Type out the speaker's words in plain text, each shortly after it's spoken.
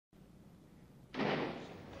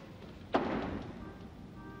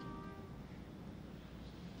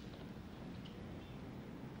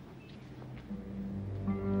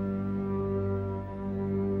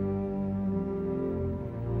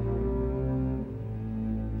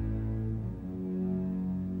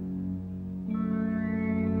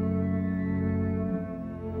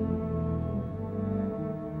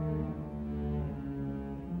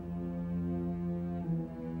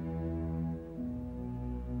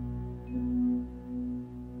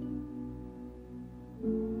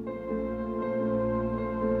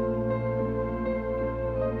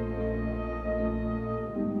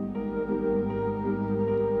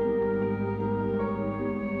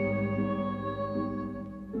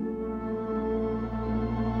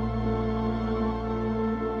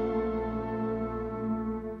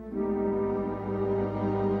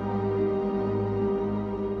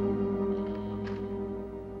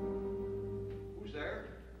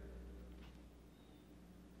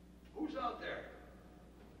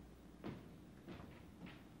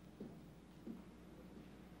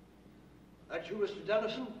That you, Mr.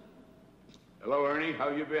 Dennison? Hello, Ernie. How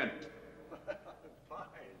you been? Fine.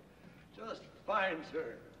 Just fine,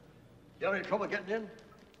 sir. You have any trouble getting in?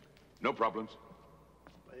 No problems.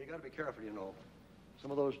 Well, you gotta be careful, you know.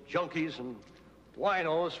 Some of those junkies and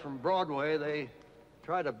winos from Broadway, they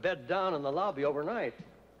try to bed down in the lobby overnight.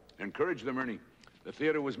 Encourage them, Ernie. The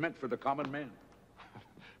theater was meant for the common man.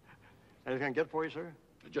 Anything I can get for you, sir?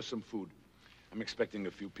 Just some food. I'm expecting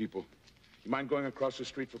a few people. You mind going across the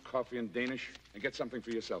street for coffee and Danish and get something for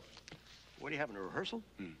yourself? What, are you having a rehearsal?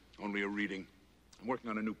 Only a reading. I'm working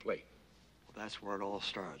on a new play. Well, that's where it all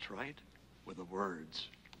starts, right? With the words.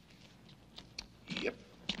 Yep.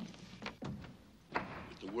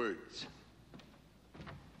 With the words.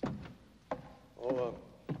 Oh,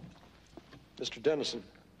 Mr. Dennison,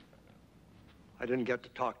 I didn't get to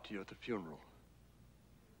talk to you at the funeral.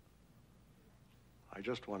 I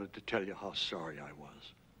just wanted to tell you how sorry I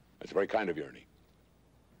was. That's very kind of you, Ernie.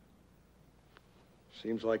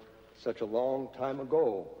 Seems like such a long time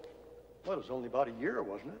ago. Well, it was only about a year,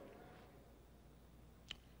 wasn't it?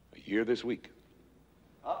 A year this week.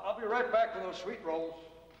 I'll be right back with those sweet rolls.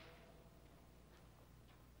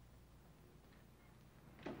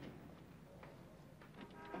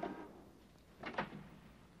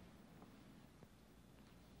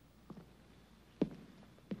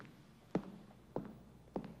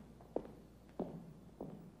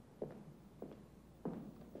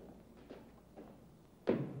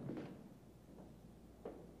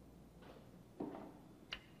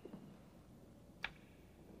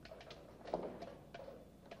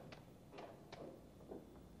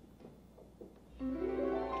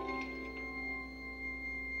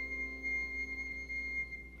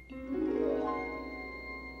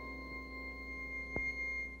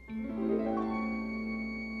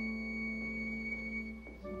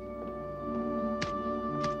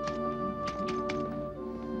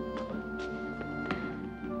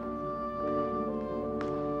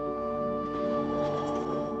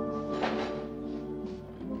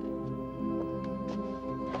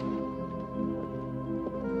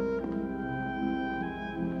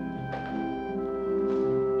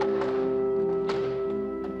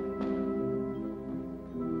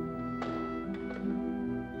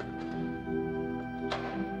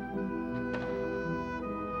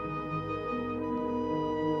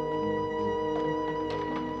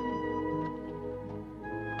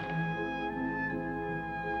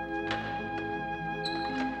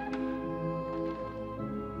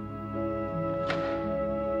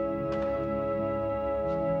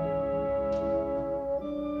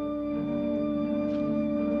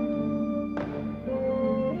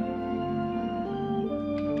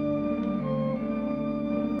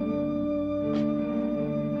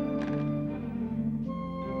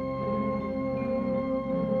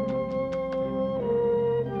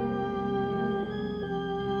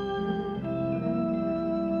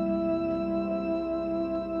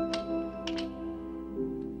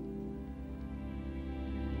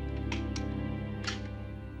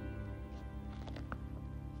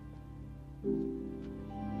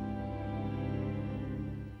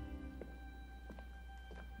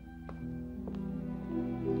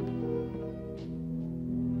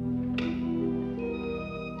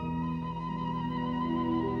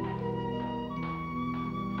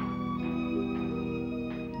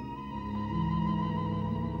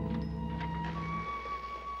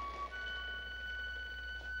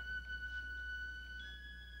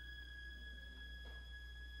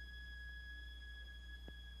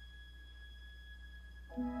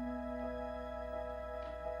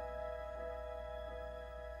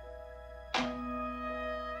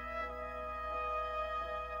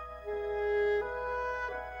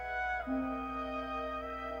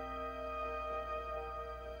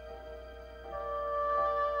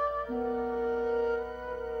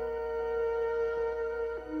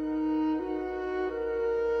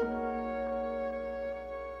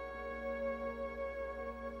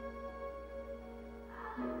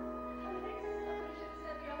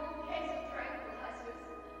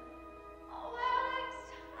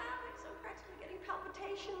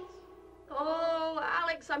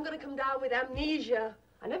 I'm gonna come down with amnesia.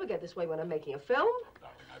 I never get this way when I'm making a film.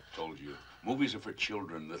 Darling, I've told you. Movies are for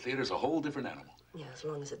children. The theater's a whole different animal. Yeah, as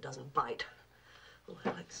long as it doesn't bite. Oh,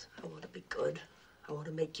 Alex, I want to be good. I want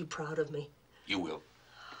to make you proud of me. You will.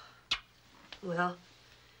 Well,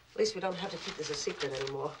 at least we don't have to keep this a secret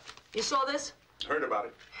anymore. You saw this? Heard about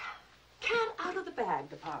it. Cat out of the bag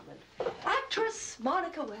department. Actress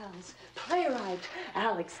Monica Wells. Playwright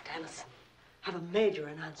Alex Dennison. Have a major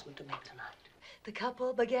announcement to make tonight. The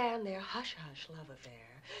couple began their hush-hush love affair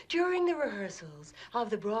during the rehearsals of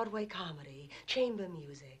the Broadway comedy, Chamber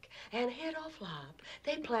Music, and hit or flop,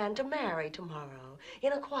 they plan to marry tomorrow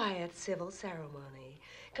in a quiet civil ceremony.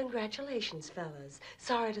 Congratulations, fellas.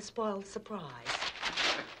 Sorry to spoil the surprise.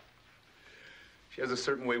 She has a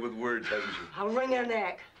certain way with words, hasn't she? I'll wring her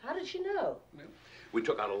neck. How did she know? We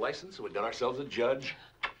took out a license, we got ourselves a judge,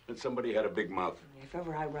 and somebody had a big mouth. If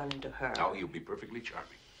ever I run into her... Oh, you'll be perfectly charming.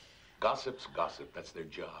 Gossip's gossip. That's their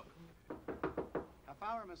job. Half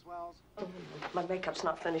hour, Miss Wells. Oh, my makeup's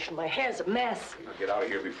not finished and my hair's a mess. Now get out of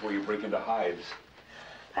here before you break into hives.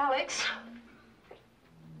 Alex,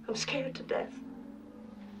 I'm scared to death.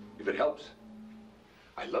 If it helps,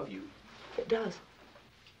 I love you. It does.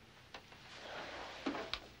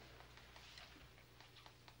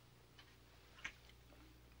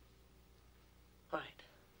 All right.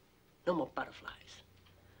 No more butterflies.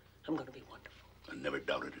 I'm going to be wonderful. I never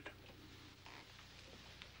doubted it.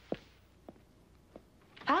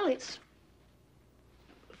 Alex,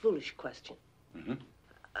 foolish question. Mm-hmm.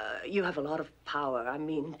 You have a lot of power. I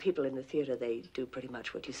mean, people in the theater, they do pretty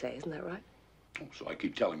much what you say. Isn't that right? Oh, so I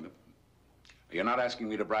keep telling them. You're not asking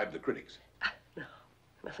me to bribe the critics. No,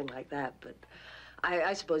 nothing like that. But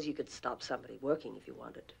I suppose you could stop somebody working if you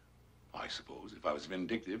wanted to. I suppose, if I was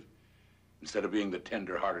vindictive, instead of being the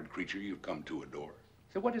tender-hearted creature you've come to adore.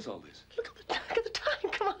 So what is all this? Look at the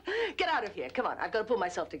time. Come on. Get out of here. Come on. I've got to pull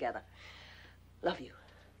myself together. Love you.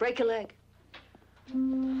 Break your leg.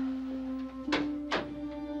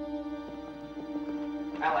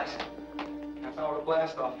 Alex, half hour to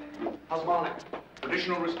blast off. How's Monica?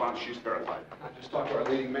 Traditional response, she's terrified. I just talked to our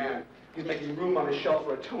leading man. He's making room on his shelf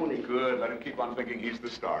for a Tony. Good, let him keep on thinking he's the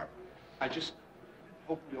star. I just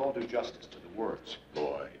hope we all do justice to the words.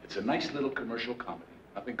 Boy, it's a nice little commercial comedy.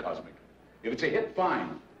 Nothing cosmic. If it's a hit,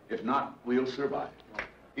 fine. If not, we'll survive.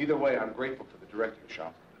 Either way, I'm grateful to the directing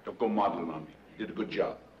shop. Don't go modeling on me. You did a good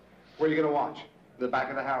job. Where are you going to watch? The back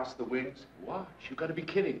of the house, the wings? Watch? You gotta be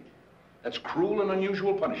kidding. That's cruel and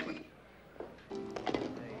unusual punishment.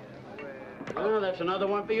 Oh, that's another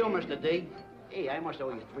one for you, Mr. D. Hey, I must owe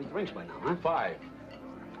you 3 drinks by now, huh? 5.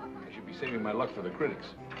 I should be saving my luck for the critics.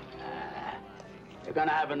 You're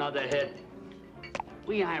gonna have another hit.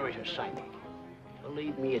 We Irish are psychic.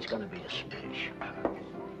 Believe me, it's gonna be a smash.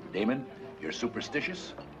 Damon, you're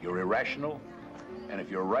superstitious, you're irrational, and if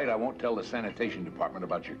you're right, I won't tell the sanitation department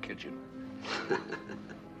about your kitchen.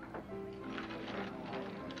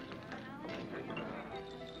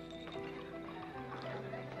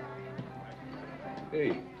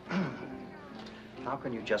 Hey. How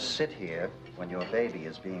can you just sit here when your baby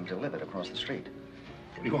is being delivered across the street?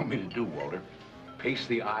 What do you want me to do, Walter? Pace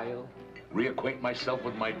the aisle? Reacquaint myself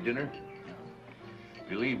with my dinner?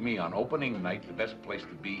 Believe me, on opening night, the best place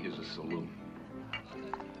to be is a saloon.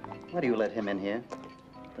 Why do you let him in here?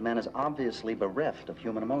 The man is obviously bereft of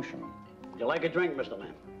human emotion. Would you like a drink, Mr.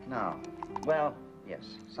 Lamb? No. Well,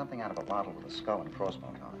 yes. Something out of a bottle with a skull and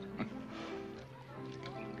crossbones on it.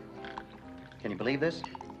 Can you believe this?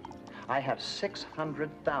 I have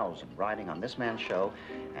 600,000 riding on this man's show,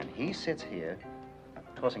 and he sits here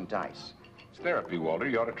tossing dice. It's therapy, Walter.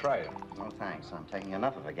 You ought to try it. No, thanks. I'm taking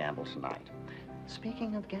enough of a gamble tonight.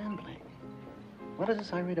 Speaking of gambling, what is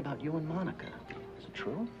this I read about you and Monica? Is it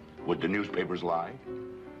true? Would the newspapers lie?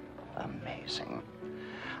 Amazing.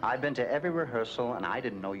 I've been to every rehearsal, and I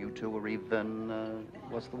didn't know you two were even,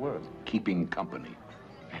 what's the word? Keeping company.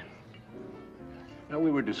 No,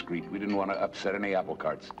 we were discreet. We didn't want to upset any apple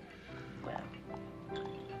carts. Well,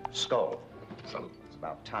 skull. Salute. It's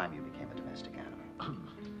about time you became a domestic animal.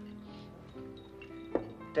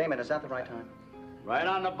 Damon, is that the right time? Right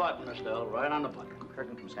on the button, Mr. Hill. Right on the button.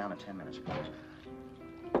 Curtain comes down in 10 minutes,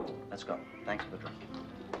 please. Let's go. Thanks for the drink.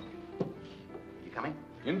 You coming?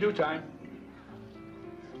 In due time.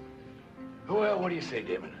 Well, what do you say,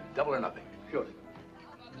 Damon? Double or nothing? Sure.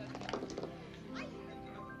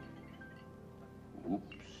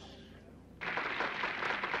 Oops.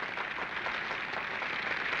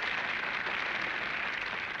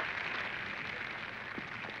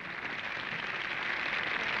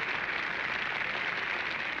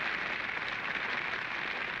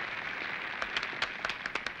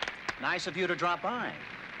 Nice of you to drop by.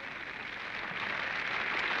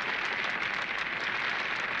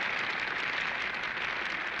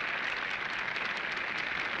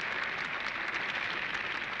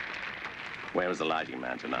 Where was the lighting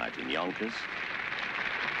man tonight? In Yonkers?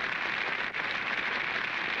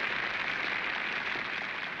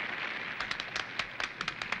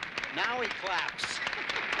 Now he claps.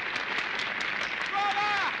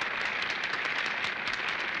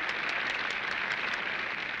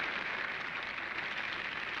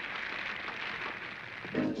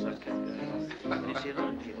 An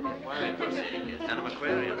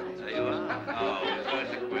aquarium. There you are. Oh, it's a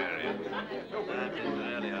nice aquarium.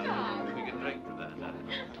 Really are. We can drink to that.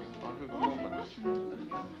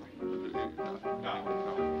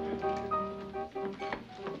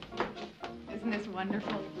 Isn't this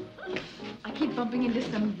wonderful? I keep bumping into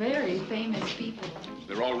some very famous people.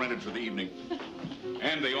 They're all rented for the evening.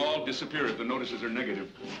 And they all disappear if the notices are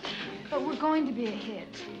negative. But we're going to be a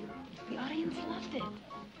hit. The audience loved it.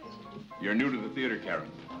 You're new to the theater,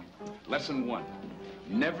 Karen. Lesson 1.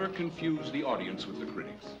 Never confuse the audience with the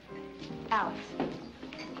critics. Alex.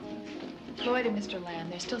 Lloyd and Mr. Lamb,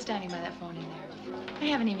 they're still standing by that phone in there. I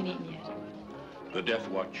haven't even eaten yet. The Death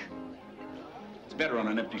Watch. It's better on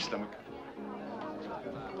an empty stomach.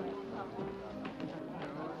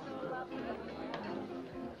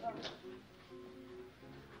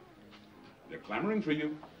 They're clamoring for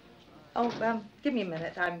you. Oh, give me a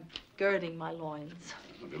minute. I'm girding my loins.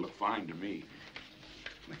 Well, they look fine to me.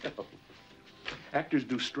 Well, actors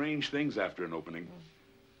do strange things after an opening.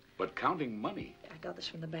 But counting money. I got this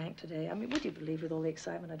from the bank today. I mean, would you believe with all the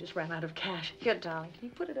excitement I just ran out of cash? Here, darling, can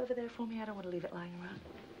you put it over there for me? I don't want to leave it lying around.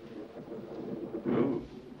 Ooh.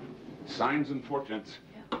 Signs and portents.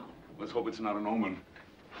 Yeah. Let's hope it's not an omen.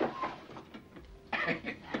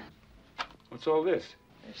 What's all this?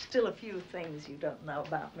 There's still a few things you don't know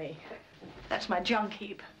about me. That's my junk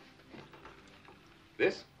heap.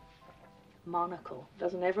 This? Monocle.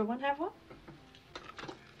 Doesn't everyone have one?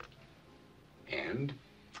 And?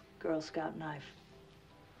 Girl Scout knife.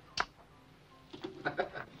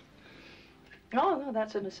 Oh, no,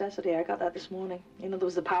 that's a necessity. I got that this morning. You know, there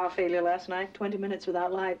was the power failure last night. 20 minutes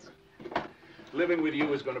without lights. Living with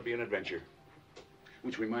you is going to be an adventure.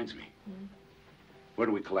 Which reminds me. Where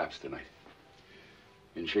do we collapse tonight?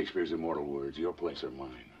 In Shakespeare's immortal words, your place or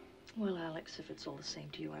mine? Well, Alex, if it's all the same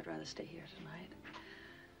to you, I'd rather stay here tonight.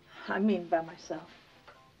 I mean, by myself.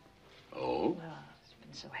 Oh? Well, it's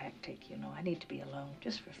been so hectic, you know. I need to be alone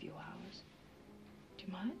just for a few hours. Do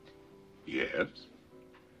you mind? Yes.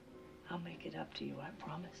 I'll make it up to you, I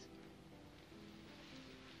promise.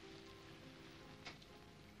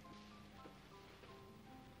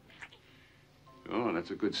 Oh,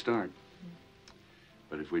 that's a good start.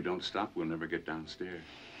 But if we don't stop, we'll never get downstairs.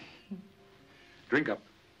 Drink up.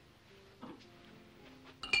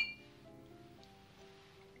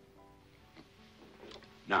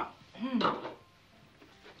 Now,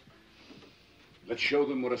 let's show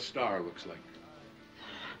them what a star looks like.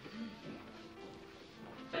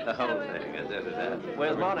 The whole thing.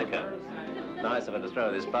 Where's Monica? Nice of her to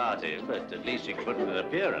throw this party, but at least she could put in an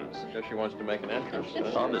appearance. Guess she wants to make an entrance.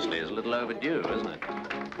 Honestly, it's a little overdue, isn't it?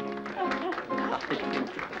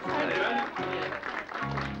 Anyway.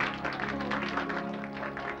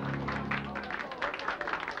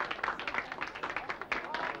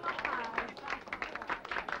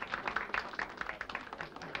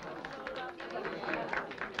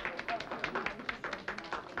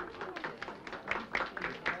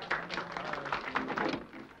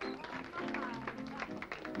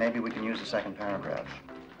 Maybe we can use the second paragraph.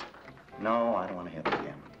 No, I don't want to hear that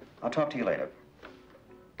again. I'll talk to you later.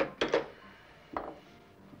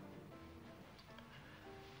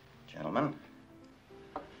 Gentlemen,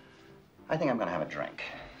 I think I'm going to have a drink.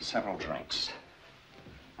 Several drinks.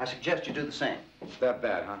 I suggest you do the same. That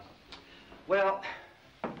bad, huh? Well,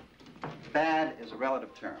 bad is a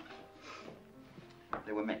relative term.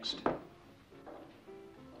 They were mixed. But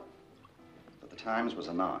the Times was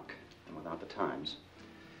a knock, and without the Times...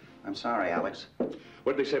 I'm sorry, Alex.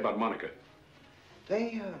 What did they say about Monica?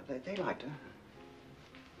 They liked her.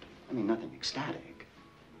 I mean, nothing ecstatic.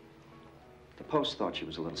 The Post thought she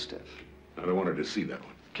was a little stiff. I don't want her to see that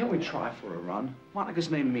one. Can we try for a run?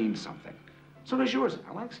 Monica's name means something. So does yours,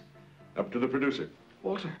 Alex. Up to the producer.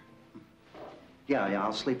 Walter. Yeah,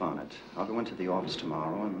 I'll sleep on it. I'll go into the office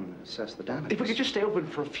tomorrow and assess the damages. If we could just stay open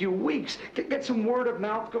for a few weeks, get some word of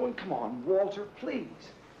mouth going. Come on, Walter, please.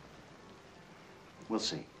 We'll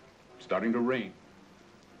see. Starting to rain.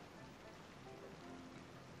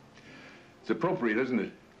 It's appropriate, isn't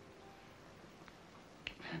it?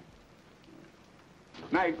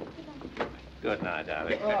 Night. Good night,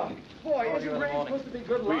 Alex. Oh, boy, isn't rain supposed to be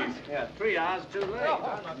good luck? Yeah, 3 hours too late.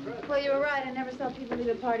 Well, you were right. I never saw people leave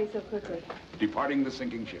a party so quickly. Departing the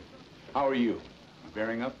sinking ship. How are you?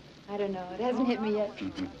 Bearing up? I don't know. It hasn't hit me yet.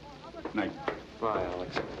 Night. Bye,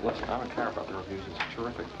 Alex. Listen, I don't care about the reviews. It's a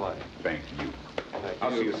terrific play. Thank you.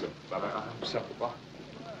 I'll see you soon. Bye-bye. Supper. Bye.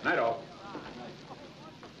 Night all.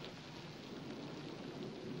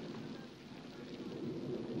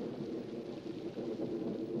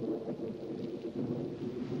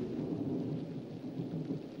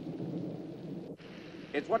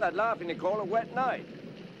 It's what I'd laughingly call a wet night.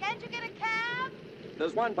 Can't you get a cab?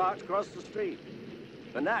 There's one parked across the street.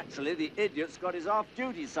 And naturally, the idiot's got his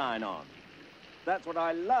off-duty sign on. That's what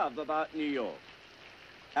I love about New York.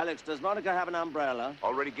 Alex, does Monica have an umbrella?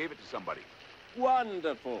 Already gave it to somebody.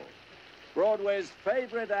 Wonderful. Broadway's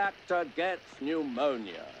favorite actor gets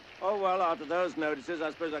pneumonia. Oh, well, after those notices,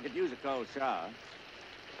 I suppose I could use a cold shower.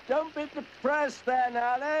 Don't be depressed then,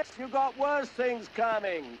 Alex. You've got worse things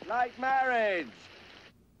coming, like marriage.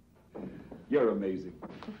 You're amazing.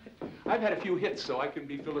 I've had a few hits, so I can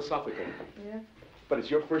be philosophical. Yeah? But it's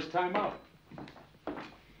your first time out.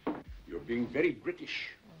 You're being very British.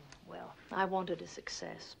 Well, I wanted a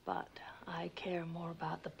success, but I care more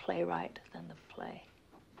about the playwright than the play.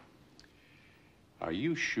 Are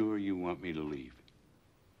you sure you want me to leave?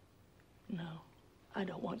 No, I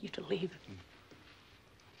don't want you to leave.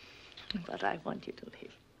 But I want you to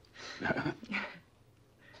leave.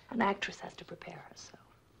 An actress has to prepare herself,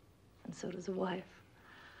 and so does a wife.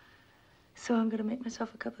 So I'm going to make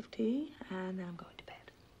myself a cup of tea, and then I'm going to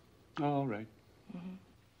bed. All right.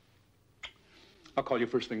 I'll call you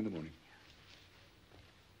first thing in the morning.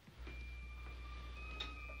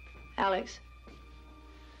 Alex,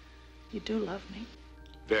 you do love me.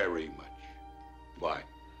 Very much. Why?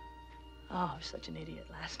 Oh, I was such an idiot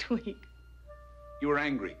last week. You were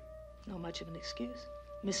angry. Not much of an excuse.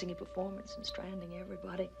 Missing a performance and stranding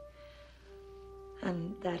everybody.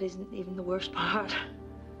 And that isn't even the worst part.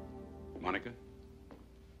 Monica?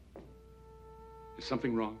 Is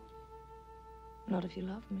something wrong? Not if you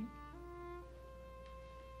love me.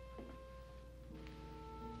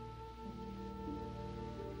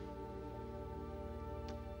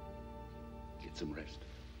 Get some rest.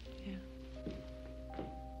 Yeah.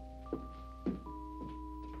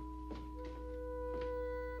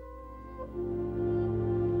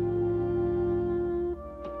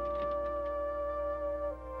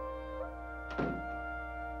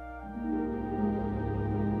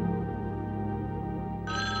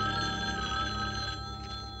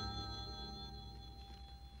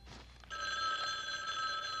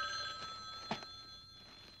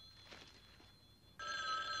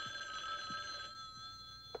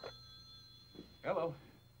 Hello.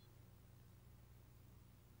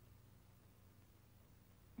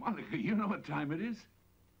 Monica, you know what time it is.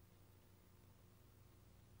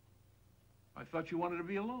 I thought you wanted to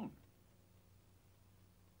be alone.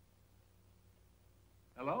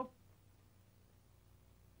 Hello?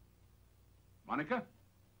 Monica?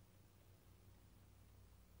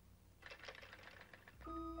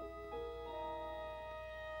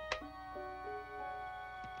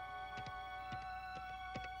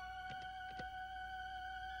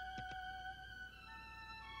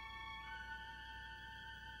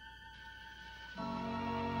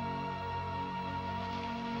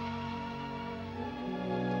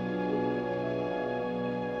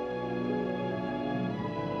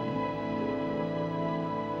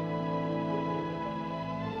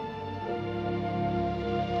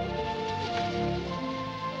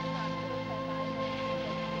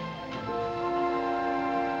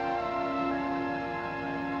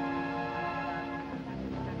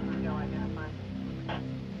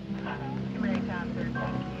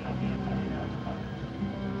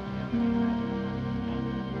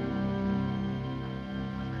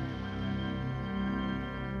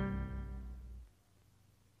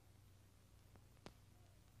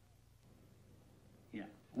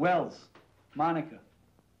 Wells, Monica.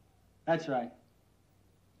 That's right.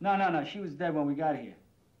 No, she was dead when we got here.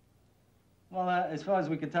 Well, as far as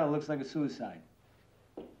we can tell, it looks like a suicide.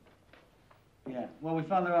 Yeah, well, we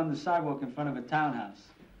found her on the sidewalk in front of a townhouse.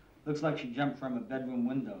 Looks like she jumped from a bedroom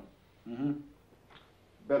window.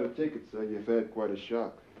 Better take it, sir. You've had quite a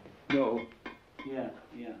shock. No. Yeah.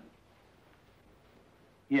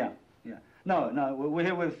 No, we're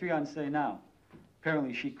here with a fiancée now.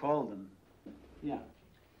 Apparently she called him. Yeah.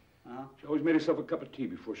 She always made herself a cup of tea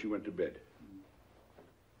before she went to bed.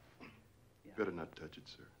 Better not touch it,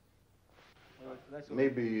 sir.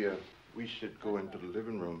 Maybe we should go into the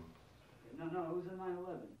living room. No, it was a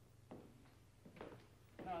 9/11.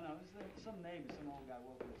 No, it was some neighbor, some old guy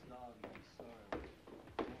walking his dog, and he saw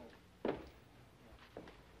her.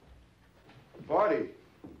 Party.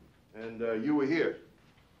 And you were here.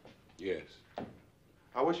 Yes.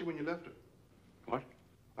 How was she when you left her? What?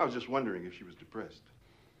 I was just wondering if she was depressed.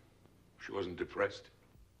 She wasn't depressed.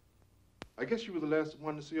 I guess you were the last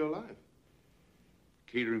one to see her alive.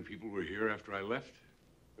 Catering people were here after I left.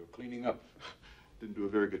 They were cleaning up. Didn't do a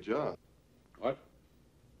very good job. What?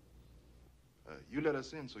 You let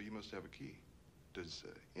us in, so you must have a key. Does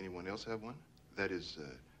anyone else have one? That is,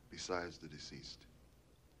 besides the deceased.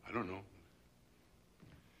 I don't know.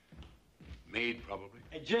 Maid, probably.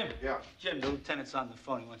 Hey, Jim. Yeah? Jim, the lieutenant's on the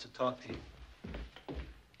phone. He wants to talk to you.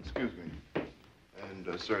 Excuse me.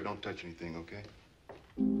 And, sir, don't touch anything, okay?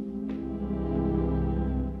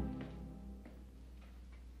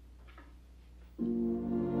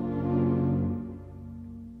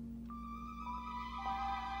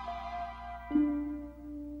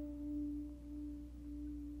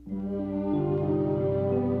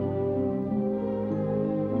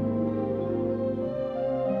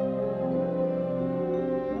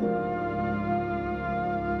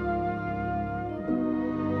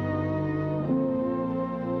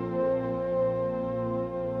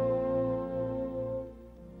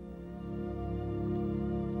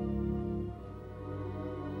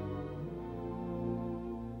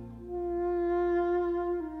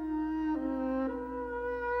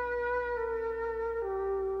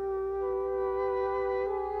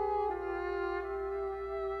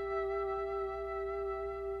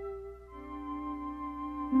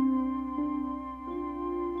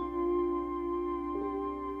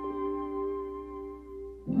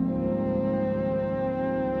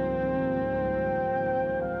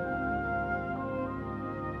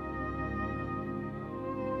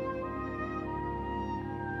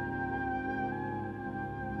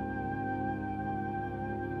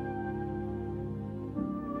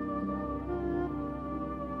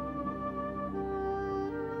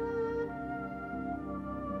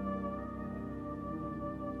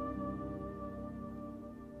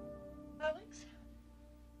 Alex?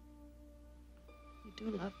 You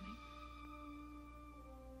do love me.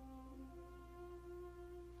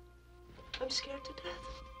 I'm scared to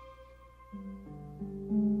death.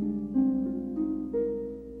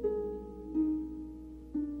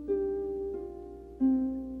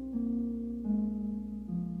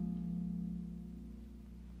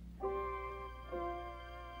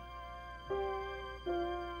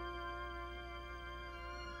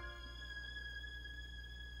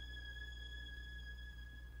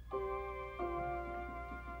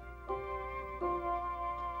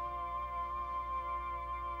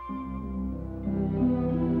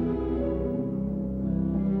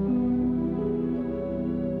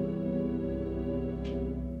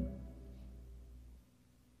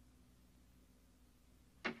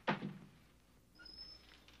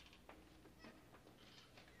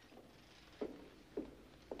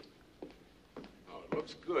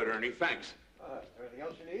 Looks good, Ernie. Thanks. Anything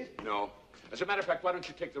else you need? No. As a matter of fact, why don't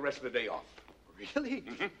you take the rest of the day off? Really?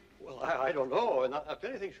 Well, I don't know. And if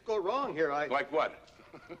anything should go wrong here, Like what?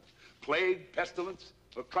 Plague, pestilence?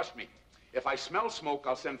 Look, trust me. If I smell smoke,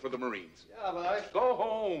 I'll send for the Marines. Yeah, but Go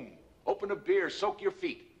home. Open a beer. Soak your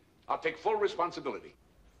feet. I'll take full responsibility.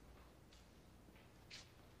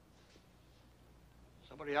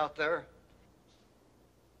 Somebody out there?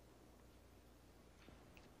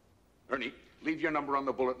 Ernie, leave your number on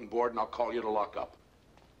the bulletin board and I'll call you to lock up.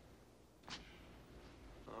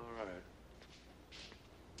 All right.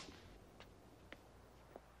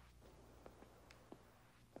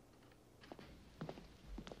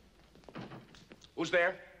 Who's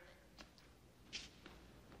there?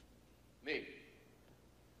 Me.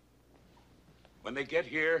 When they get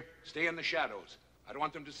here, stay in the shadows. I don't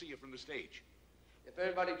want them to see you from the stage. If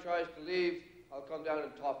anybody tries to leave, I'll come down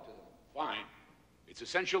and talk to them. Fine. It's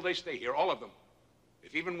essential they stay here, all of them.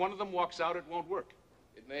 If even one of them walks out, it won't work.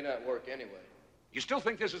 It may not work anyway. You still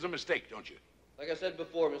think this is a mistake, don't you? Like I said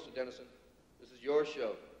before, Mr. Dennison, this is your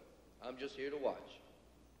show. I'm just here to watch.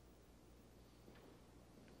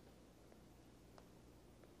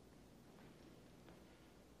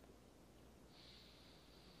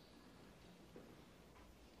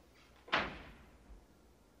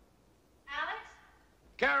 Alex?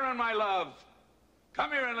 Karen, my love,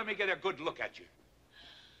 come here and let me get a good look at you.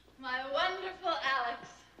 My wonderful Alex.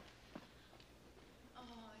 Oh,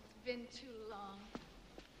 it's been too long.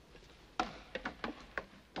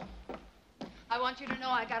 I want you to know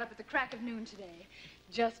I got up at the crack of noon today,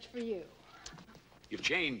 just for you. You've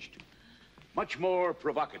changed. Much more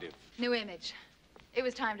provocative. New image. It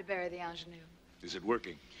was time to bury the ingenue. Is it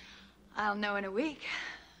working? I'll know in a week.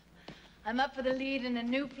 I'm up for the lead in a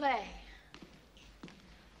new play.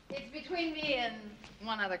 It's between me and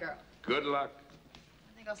one other girl. Good luck.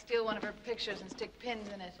 I think I'll steal one of her pictures and stick pins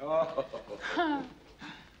in it. Oh.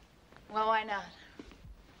 Well, why not?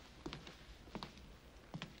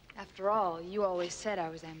 After all, you always said I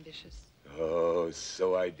was ambitious. Oh,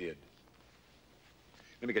 so I did.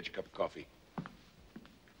 Let me get you a cup of coffee.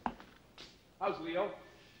 How's Leo?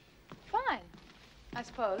 Fine, I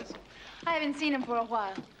suppose. I haven't seen him for a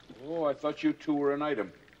while. Oh, I thought you two were an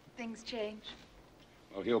item. Things change.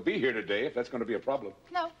 Well, he'll be here today if that's going to be a problem.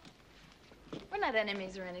 No, we're not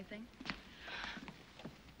enemies or anything.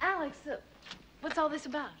 Alex, what's all this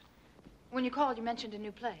about? When you called, you mentioned a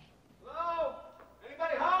new play. Hello?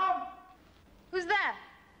 Anybody home? Who's that?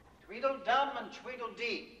 Tweedledum and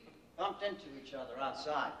Tweedledee bumped into each other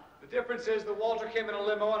outside. The difference is that Walter came in a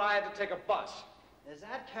limo and I had to take a bus. Is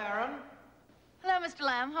that Karen? Hello, Mr.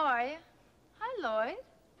 Lamb. How are you? Hi, Lloyd.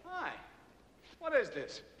 Hi. What is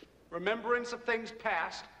this? Remembrance of things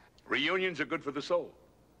past? Reunions are good for the soul.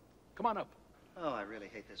 Come on up. Oh, I really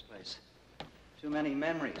hate this place. Too many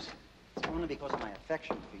memories. It's only because of my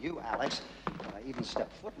affection for you, Alex, that I even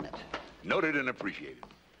stepped foot in it. Noted and appreciated.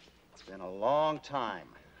 It's been a long time.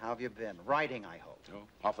 How have you been? Writing, I hope.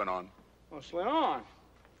 Oh, off and on. Mostly on.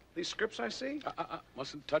 These scripts I see?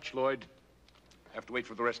 Mustn't touch, Lloyd. Have to wait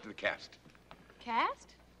for the rest of the cast.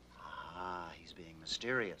 Cast? Ah, he's being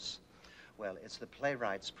mysterious. Well, it's the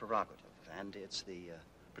playwright's prerogative, and it's the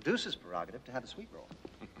producer's prerogative to have the sweet roll.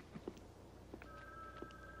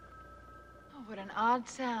 Oh, what an odd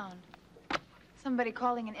sound. Somebody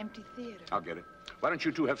calling an empty theater. I'll get it. Why don't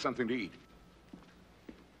you two have something to eat?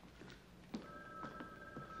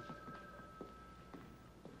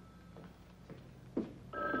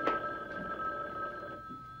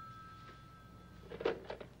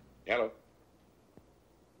 Hello?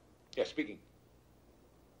 Yes, speaking.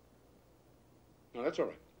 No, that's all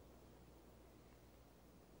right.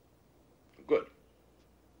 Good.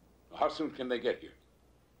 How soon can they get here?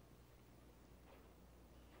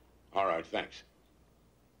 All right, thanks.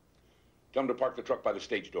 Tell them to park the truck by the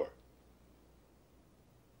stage door.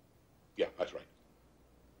 Yeah, that's right.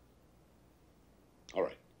 All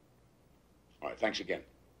right. All right, thanks again.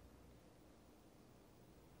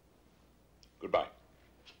 Goodbye.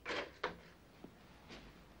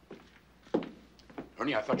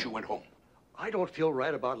 Ernie, I thought you went home. I don't feel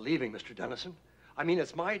right about leaving, Mr. Dennison. I mean,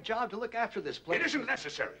 it's my job to look after this place. It isn't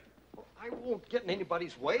necessary. Well, I won't get in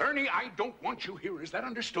anybody's way. Ernie, I don't want you here. Is that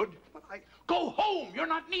understood? But I... Go home. You're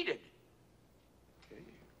not needed. Okay.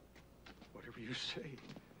 Whatever you say.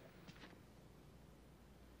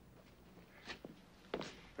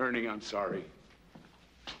 Ernie, I'm sorry.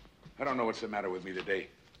 I don't know what's the matter with me today.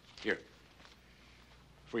 Here.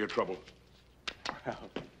 For your trouble. Well,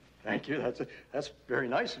 thank you. That's very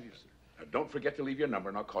nice of you, sir. Now, don't forget to leave your number,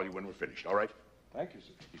 and I'll call you when we're finished, all right? Thank you,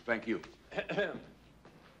 sir. Thank you.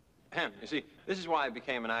 You see, this is why I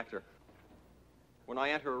became an actor. When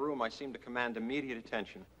I enter a room, I seem to command immediate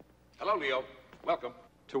attention. Hello, Leo. Welcome.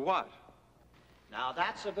 To what? Now,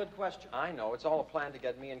 that's a good question. I know. It's all a plan to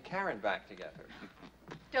get me and Karen back together.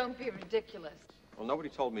 Don't be ridiculous. Well, nobody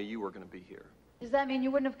told me you were going to be here. Does that mean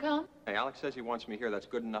you wouldn't have come? Hey, Alex says he wants me here. That's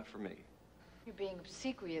good enough for me. You're being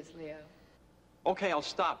obsequious, Leo. Okay, I'll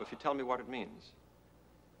stop if you tell me what it means.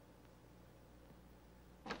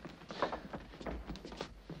 Good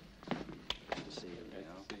to see you,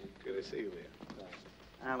 Leo. Good to see you, Leo.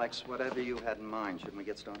 Alex, whatever you had in mind, shouldn't we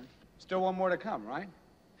get started? Still one more to come, right?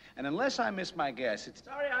 And unless I miss my guess, it's...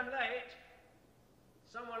 Sorry I'm late.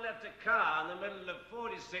 Someone left a car in the middle of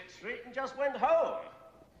 46th Street and just went home.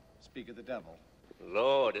 Speak of the devil.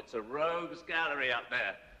 Lord, it's a rogues gallery up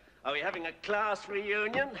there. Are we having a class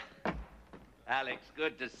reunion? Alex,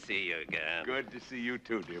 good to see you again. Good to see you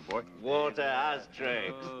too, dear boy. Walter, how's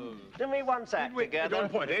tricks? Do me once act together.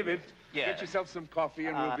 Don't point, David. Yeah. Get yourself some coffee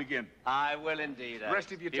and we'll begin. I will indeed. The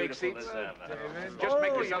rest of you take seats. Just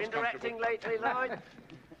make you've yourselves been directing comfortable. lately, Lloyd?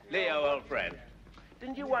 Leo, old friend.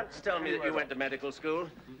 Didn't you once tell me that you went to medical school?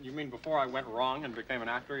 You mean before I went wrong and became an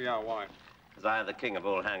actor? Yeah, why? Because I am the king of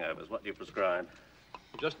all hangovers. What do you prescribe?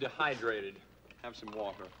 Just dehydrated. Have some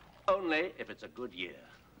water. Only if it's a good year.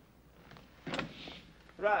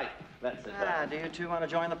 Right, that's it. Do you two want to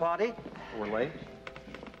join the party? We're late.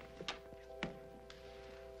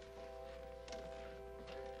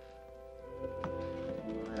 All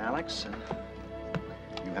right, Alex,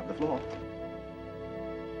 you have the floor.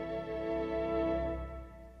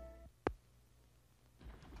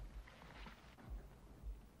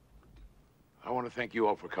 I want to thank you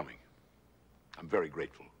all for coming. I'm very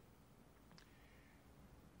grateful.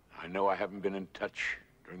 I know I haven't been in touch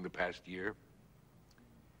during the past year,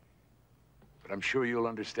 but I'm sure you'll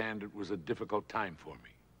understand it was a difficult time for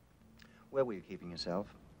me. Where were you keeping yourself?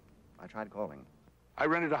 I tried calling. I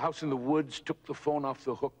rented a house in the woods, took the phone off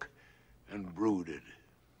the hook, and brooded.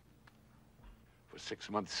 For 6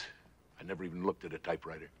 months, I never even looked at a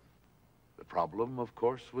typewriter. The problem, of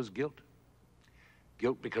course, was guilt.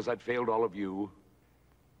 Guilt because I'd failed all of you,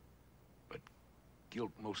 but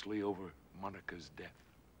guilt mostly over Monica's death.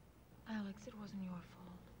 Alex, it wasn't your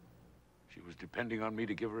fault. She was depending on me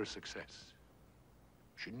to give her a success.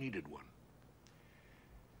 She needed one.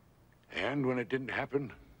 And when it didn't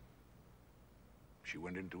happen, she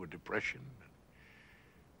went into a depression.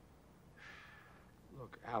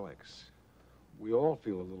 Look, Alex, we all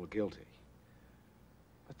feel a little guilty.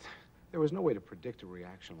 But there was no way to predict a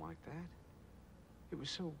reaction like that. It was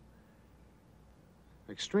so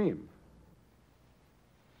extreme.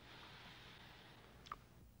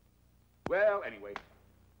 Well, anyway,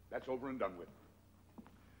 that's over and done with.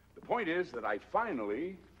 The point is that I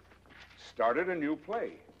finally started a new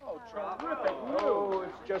play. Oh, terrific news. Oh,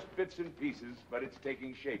 it's just bits and pieces, but it's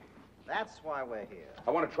taking shape. That's why we're here. I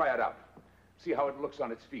want to try it out, see how it looks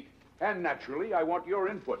on its feet. And naturally, I want your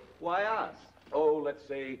input. Why us? Oh, let's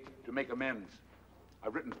say to make amends.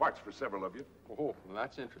 I've written parts for several of you. Oh, well,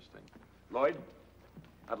 that's interesting. Lloyd,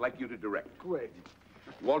 I'd like you to direct. Great.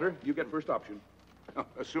 Walter, you get first option.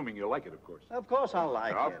 Assuming you like it, of course. Of course I'll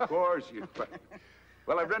like it. Of course you will.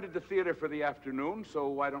 Well, I've rented the theater for the afternoon, so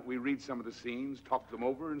why don't we read some of the scenes, talk them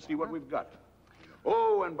over, and see what we've got.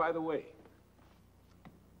 Oh, and by the way,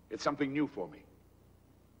 it's something new for me.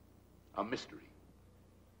 A mystery.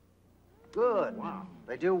 Good. Wow.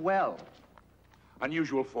 They do well.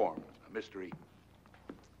 Unusual form, a mystery.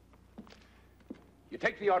 You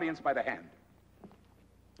take the audience by the hand,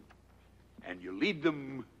 and you lead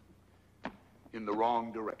them in the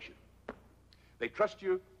wrong direction. They trust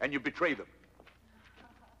you, and you betray them.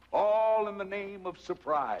 All in the name of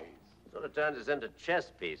surprise. Sort of turns us into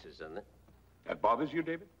chess pieces, doesn't it? That bothers you,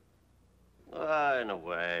 David? In a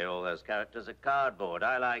way, all those characters are cardboard.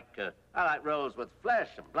 I like roles with flesh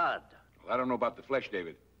and blood. Well, I don't know about the flesh,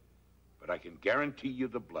 David, but I can guarantee you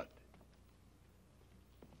the blood.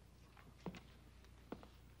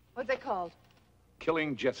 What's it called?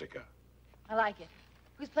 Killing Jessica. I like it.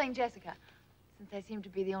 Who's playing Jessica? Since I seem to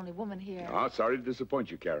be the only woman here. Oh, sorry to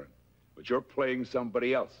disappoint you, Karen, but you're playing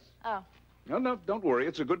somebody else. Oh. No, don't worry.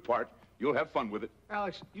 It's a good part. You'll have fun with it.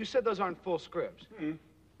 Alex, you said those aren't full scripts.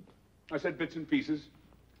 I said bits and pieces.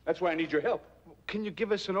 That's why I need your help. Can you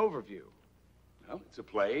give us an overview? Well, it's a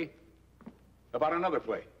play about another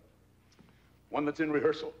play. One that's in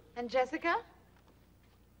rehearsal. And Jessica?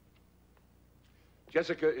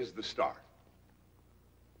 Jessica is the star.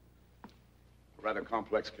 A rather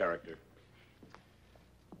complex character.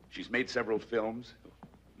 She's made several films,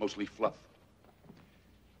 mostly fluff.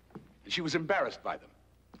 And she was embarrassed by them.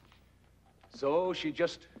 So she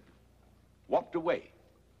just walked away.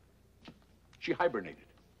 She hibernated,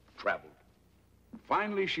 traveled.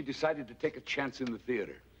 Finally, she decided to take a chance in the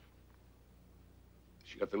theater.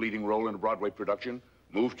 She got the leading role in a Broadway production,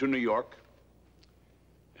 moved to New York,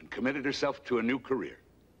 and committed herself to a new career.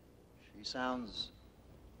 She sounds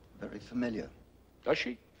very familiar. Does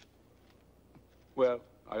she? Well,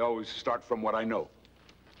 I always start from what I know.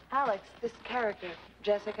 Alex, this character,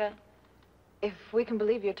 Jessica, if we can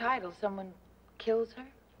believe your title, someone kills her?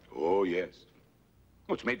 Oh, yes.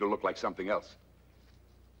 Well, it's made to look like something else.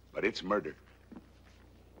 But it's murder.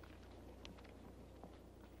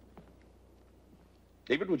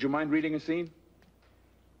 David, would you mind reading a scene?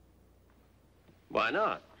 Why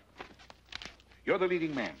not? You're the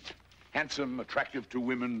leading man. Handsome, attractive to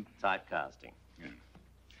women. Typecasting. Yeah.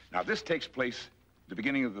 Now, this takes place at the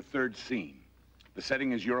beginning of the third scene. The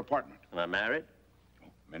setting is your apartment. Am I married? Oh,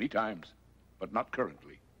 many times, but not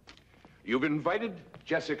currently. You've invited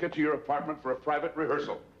Jessica to your apartment for a private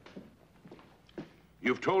rehearsal.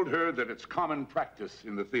 You've told her that it's common practice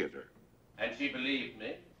in the theater. And she believed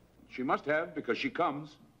me? She must have, because she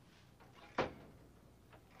comes.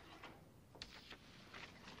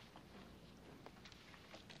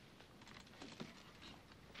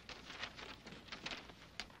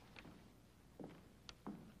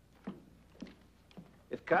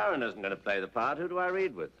 If Karen isn't going to play the part, who do I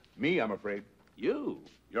read with? Me, I'm afraid. You?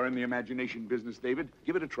 You're in the imagination business, David.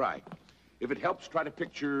 Give it a try. If it helps, try to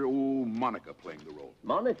picture, Monica playing the role.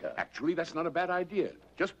 Monica? Actually, that's not a bad idea.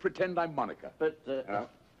 Just pretend I'm Monica. But, Now,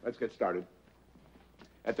 let's get started.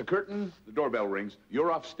 At the curtain, the doorbell rings. You're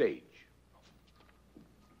off stage.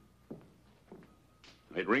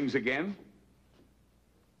 It rings again.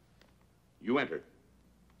 You enter.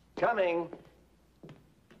 Coming.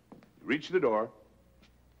 You reach the door,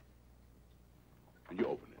 and you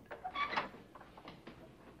open it.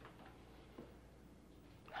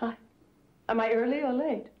 Hi. Am I early or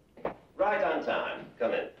late? Right on time.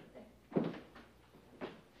 Come in.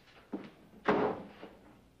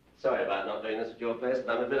 Sorry about not doing this at your place,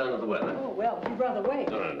 but I'm a bit under the weather. Oh, well, you'd rather wait.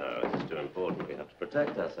 No, this is too important. We have to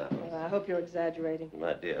protect ourselves. Well, I hope you're exaggerating.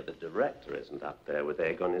 My dear, the director isn't up there with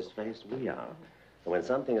egg on his face. We are. And when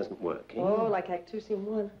something isn't working... Oh, like Act 2, Scene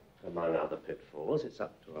 1. Among other pitfalls, it's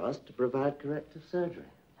up to us to provide corrective surgery.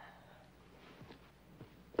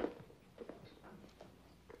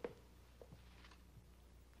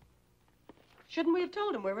 Shouldn't we have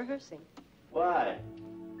told him we're rehearsing? Why?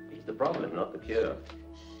 He He's the problem, not the cure.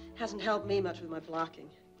 Hasn't helped me much with my blocking.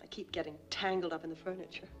 I keep getting tangled up in the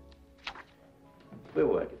furniture. We'll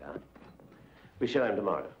work it out. We show him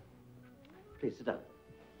tomorrow. Please sit down.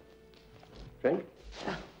 Drink?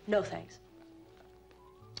 No, thanks.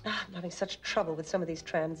 I'm having such trouble with some of these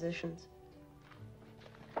transitions.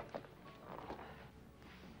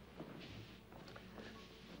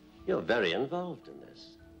 You're very involved in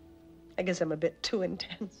this. I guess I'm a bit too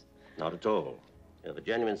intense. Not at all. You have a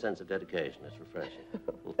genuine sense of dedication. It's refreshing.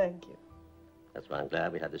 Thank you. That's why I'm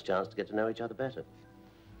glad we had this chance to get to know each other better.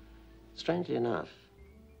 Strangely enough,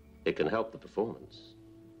 it can help the performance.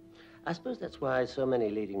 I suppose that's why so many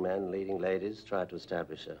leading men, leading ladies try to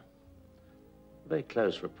establish a very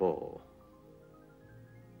close rapport.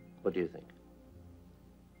 What do you think?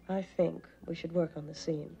 I think we should work on the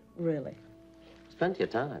scene, really. There's plenty of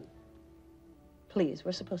time. Please,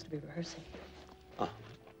 we're supposed to be rehearsing. Oh.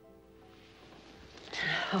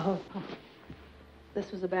 Oh,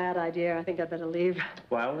 this was a bad idea. I think I'd better leave.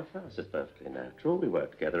 Well, the fuss is perfectly natural. We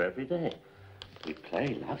work together every day. We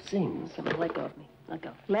play love scenes. Come on, let go of me. Let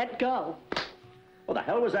go. Let go. What the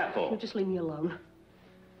hell was that for? You just leave me alone.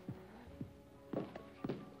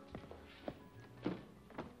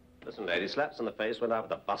 Listen, lady, slaps on the face went out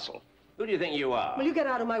with a bustle. Who do you think you are? Will you get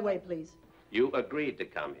out of my way, please? You agreed to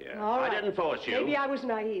come here. All right. I didn't force you. Maybe I was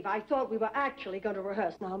naive. I thought we were actually going to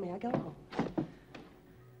rehearse. Now, may I go home?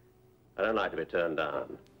 I don't like to be turned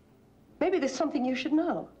down. Maybe there's something you should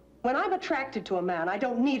know. When I'm attracted to a man, I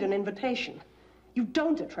don't need an invitation. You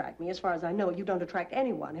don't attract me. As far as I know, you don't attract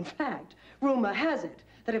anyone. In fact, rumor has it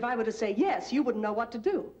that if I were to say yes, you wouldn't know what to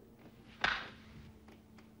do. All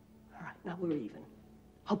right, now we're even.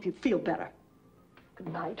 Hope you feel better.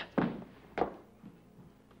 Good night.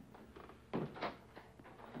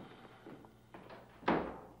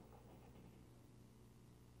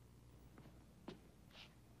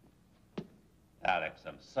 Alex,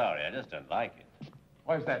 I'm sorry. I just don't like it.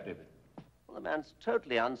 Why is that, David? Well, the man's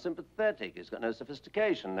totally unsympathetic. He's got no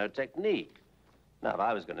sophistication, no technique. Now, if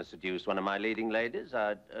I was going to seduce one of my leading ladies,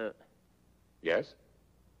 I'd, Yes?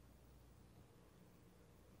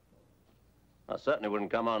 I certainly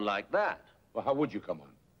wouldn't come on like that. Well, how would you come on?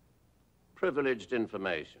 Privileged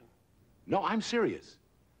information. No, I'm serious.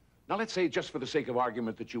 Now, let's say, just for the sake of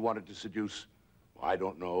argument, that you wanted to seduce, well, I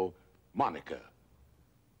don't know, Monica.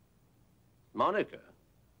 Monica?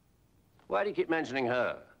 Why do you keep mentioning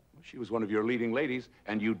her? Well, she was one of your leading ladies,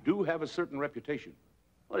 and you do have a certain reputation.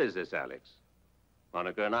 What is this, Alex?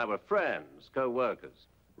 Monica and I were friends, co-workers.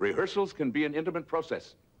 Rehearsals can be an intimate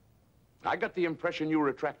process. I got the impression you were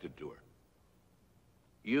attracted to her.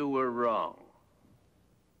 You were wrong.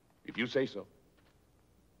 If you say so.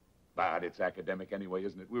 But it's academic anyway,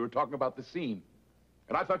 isn't it? We were talking about the scene.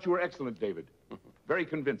 And I thought you were excellent, David. Very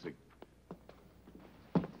convincing.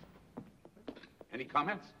 Any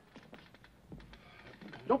comments?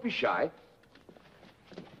 Don't be shy.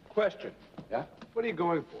 Question. Yeah? What are you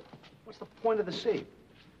going for? What's the point of the scene?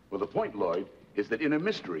 Well, the point, Lloyd, is that in a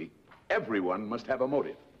mystery, everyone must have a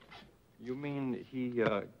motive. You mean he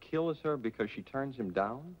kills her because she turns him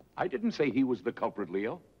down? I didn't say he was the culprit,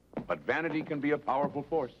 Leo. But vanity can be a powerful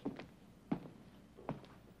force.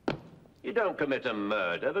 You don't commit a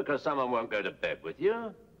murder because someone won't go to bed with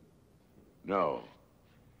you. No.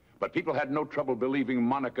 But people had no trouble believing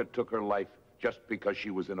Monica took her life just because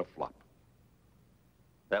she was in a flop.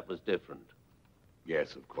 That was different.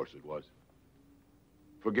 Yes, of course it was.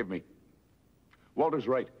 Forgive me. Walter's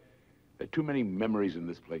right. There are too many memories in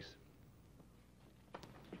this place.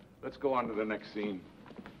 Let's go on to the next scene.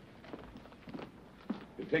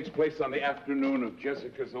 It takes place on the afternoon of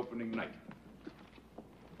Jessica's opening night.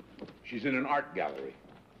 She's in an art gallery.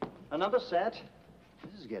 Another set?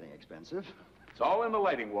 This is getting expensive. It's all in the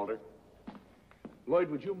lighting, Walter. Lloyd,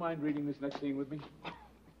 would you mind reading this next scene with me?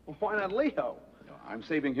 Well, why not Leo? No, I'm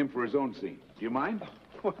saving him for his own scene. Do you mind?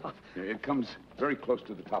 Well, It comes very close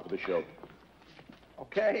to the top of the show.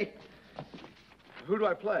 okay. Who do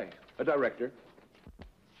I play? A director.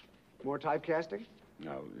 More typecasting?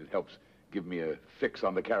 No, it helps give me a fix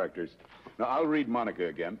on the characters. Now, I'll read Monica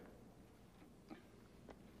again.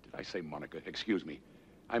 Did I say Monica? Excuse me.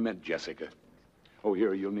 I meant Jessica. Oh,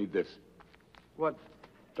 here, you'll need this. What?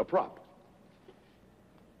 A prop.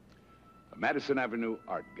 A Madison Avenue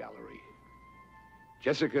art gallery.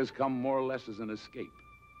 Jessica's come more or less as an escape.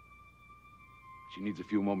 She needs a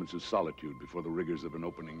few moments of solitude before the rigors of an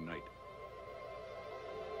opening night.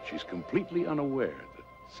 She's completely unaware that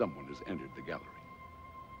someone has entered the gallery.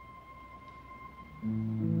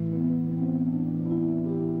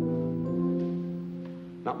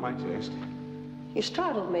 Not my taste. You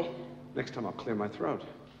startled me. Next time I'll clear my throat.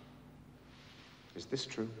 Is this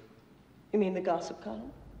true? You mean the gossip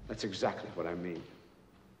column? That's exactly what I mean.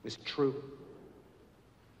 Is it true?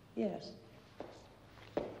 Yes.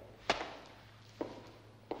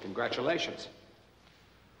 Congratulations.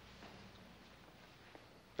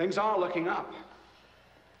 Things are looking up.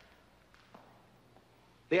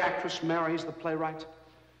 The actress marries the playwright,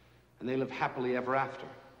 and they live happily ever after,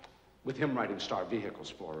 with him writing star vehicles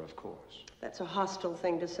for her, of course. That's a hostile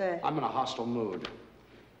thing to say. I'm in a hostile mood.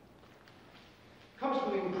 Comes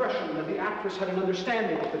from the impression that the actress had an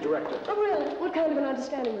understanding with the director. Oh, really? What kind of an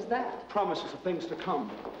understanding was that? Promises of things to come.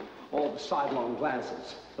 All the sidelong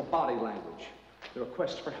glances, the body language, the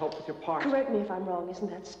request for help with your part. Correct me if I'm wrong. Isn't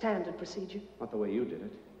that standard procedure? Not the way you did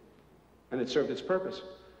it. And it served its purpose.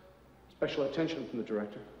 Special attention from the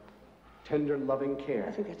director. Tender, loving care.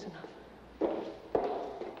 I think that's enough.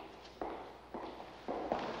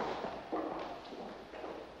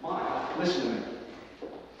 Maya, listen to me.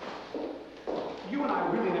 You and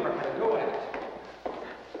I really never had a go at it.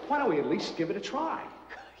 Why don't we at least give it a try?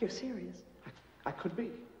 You're serious? I could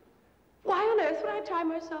be. Why on earth would I tie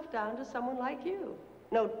myself down to someone like you?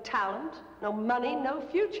 No talent, no money, no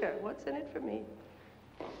future. What's in it for me?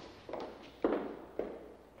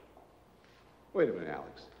 Wait a minute,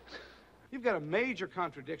 Alex. You've got a major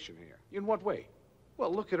contradiction here. In what way?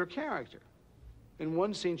 Well, look at her character. In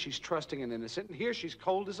one scene, she's trusting and innocent, and here she's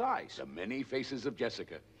cold as ice. The many faces of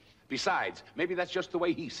Jessica. Besides, maybe that's just the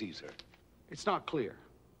way he sees her. It's not clear.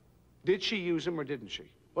 Did she use him or didn't she?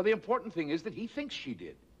 Well, the important thing is that he thinks she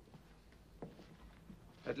did.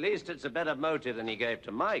 At least it's a better motive than he gave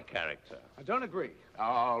to my character. I don't agree.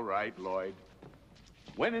 All right, Lloyd.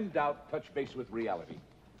 When in doubt, touch base with reality.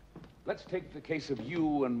 Let's take the case of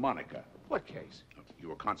you and Monica. What case? You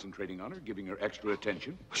were concentrating on her, giving her extra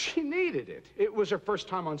attention. She needed it. It was her first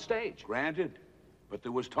time on stage. Granted. But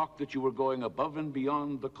there was talk that you were going above and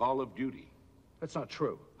beyond the call of duty. That's not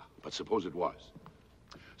true. But suppose it was.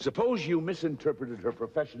 Suppose you misinterpreted her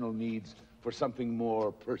professional needs for something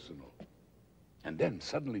more personal. And then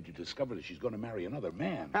suddenly you discover that she's going to marry another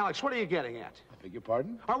man. Alex, what are you getting at? I beg your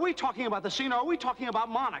pardon? Are we talking about the scene or are we talking about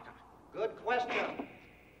Monica? Good question.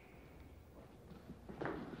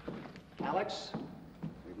 Alex,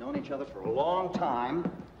 we've known each other for a long time,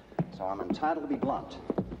 so I'm entitled to be blunt.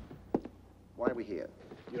 Why are we here?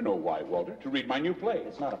 You know why, Walter. To read my new play.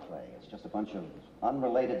 It's not a play. It's just a bunch of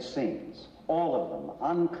unrelated scenes. All of them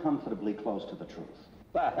uncomfortably close to the truth.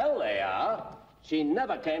 The hell they are. She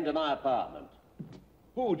never came to my apartment.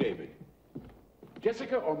 Who, David?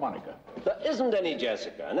 Jessica or Monica? There isn't any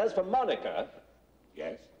Jessica. And as for Monica...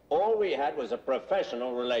 Yes? All we had was a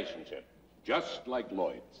professional relationship. Just like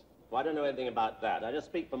Lloyd's. Well, I don't know anything about that. I just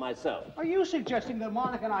speak for myself. Are you suggesting that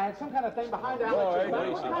Monica and I had some kind of thing behind Alex?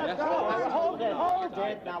 Hold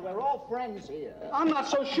it. Now, we're all friends here. I'm not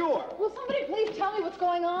so sure. Will somebody please tell me what's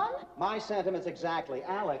going on? My sentiments exactly.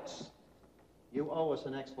 Alex, you owe us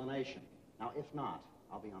an explanation. Now, if not,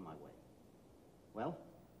 I'll be on my way. Well?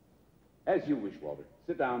 As you wish, Walter.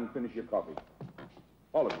 Sit down and finish your coffee.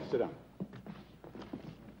 All of you, sit down.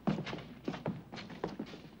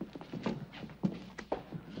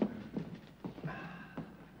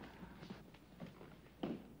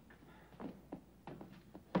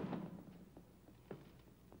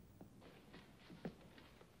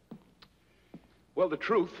 Well, the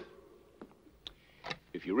truth,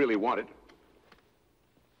 if you really want it,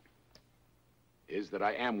 is that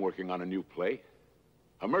I am working on a new play,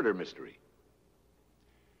 a murder mystery.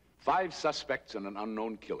 5 suspects and an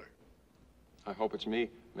unknown killer. I hope it's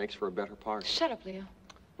me. Makes for a better part. Shut up, Leo.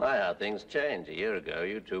 My, how things change. A year ago,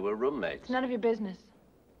 you two were roommates. It's none of your business.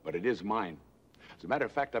 But it is mine. As a matter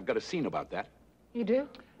of fact, I've got a scene about that. You do?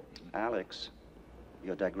 Alex,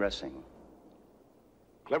 you're digressing.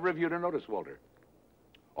 Clever of you to notice, Walter.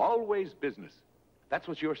 Always business. That's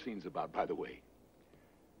what your scene's about, by the way.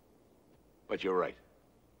 But you're right.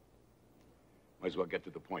 Might as well get to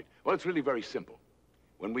the point. Well, it's really very simple.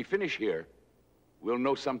 When we finish here, we'll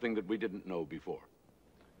know something that we didn't know before.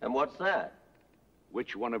 And what's that?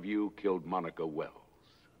 Which one of you killed Monica Wells?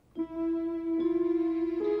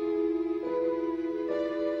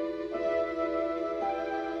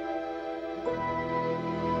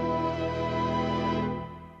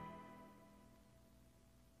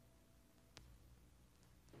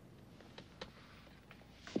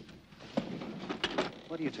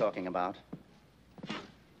 What are you talking about?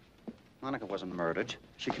 Monica wasn't murdered.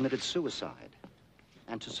 She committed suicide.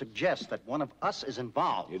 And to suggest that one of us is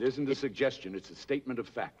involved... It isn't a suggestion. It's a statement of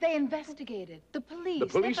fact. They investigated. The police. The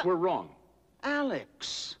police were wrong.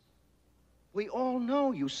 Alex, we all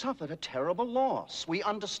know you suffered a terrible loss. We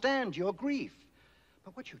understand your grief.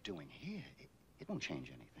 But what you're doing here, it won't change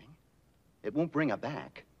anything. It won't bring her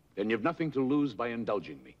back. Then you've nothing to lose by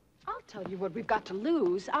indulging me. I'll tell you what we've got to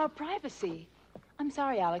lose, our privacy. I'm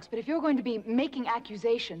sorry, Alex, but if you're going to be making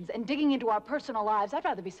accusations and digging into our personal lives, I'd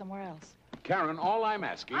rather be somewhere else. Karen, all I'm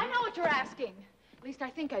asking... I know what you're asking. At least I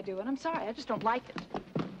think I do, and I'm sorry, I just don't like it.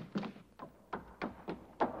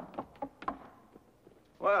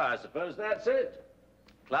 Well, I suppose that's it.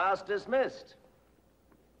 Class dismissed.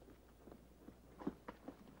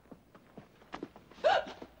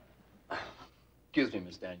 Excuse me,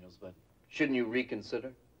 Miss Daniels, but shouldn't you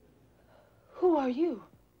reconsider? Who are you?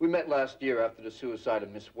 We met last year after the suicide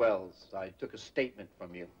of Miss Wells. I took a statement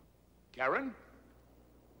from you. Karen?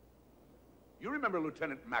 You remember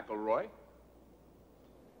Lieutenant McElroy?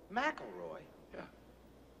 McElroy? Yeah.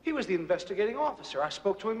 He was the investigating officer. I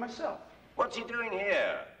spoke to him myself. What's he doing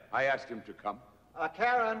here? I asked him to come.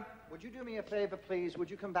 Karen, would you do me a favor, please?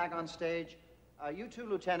 Would you come back on stage? You too,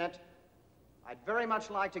 Lieutenant. I'd very much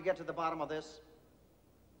like to get to the bottom of this.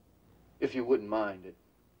 If you wouldn't mind, it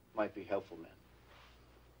might be helpful, ma'am.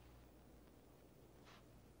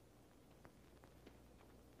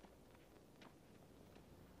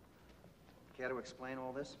 Care to explain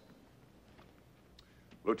all this?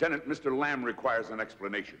 Lieutenant, Mr. Lamb requires an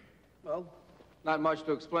explanation. Well, not much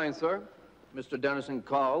to explain, sir. Mr. Dennison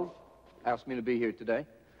called, asked me to be here today.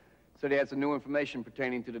 Said he had some new information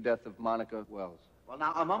pertaining to the death of Monica Wells. Well,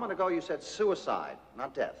 now, a moment ago you said suicide,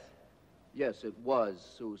 not death. Yes, it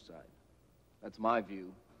was suicide. That's my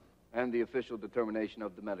view, and the official determination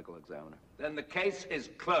of the medical examiner. Then the case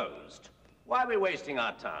is closed. Why are we wasting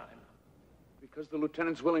our time? Because the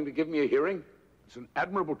lieutenant's willing to give me a hearing? It's an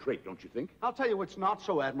admirable trait, don't you think? I'll tell you what's not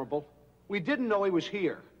so admirable. We didn't know he was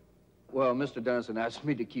here. Well, Mr. Dennison asked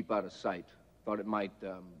me to keep out of sight. Thought it might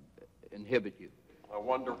inhibit you. I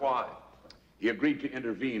wonder why. He agreed to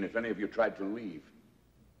intervene if any of you tried to leave.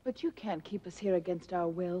 But you can't keep us here against our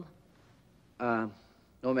will. No,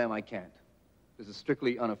 ma'am, I can't. This is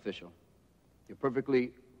strictly unofficial. You're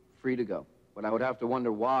perfectly free to go. But I would have to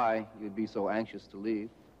wonder why you'd be so anxious to leave.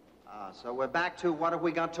 So we're back to what have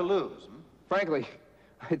we got to lose, hmm? Frankly,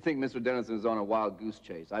 I think Mr. Dennison is on a wild goose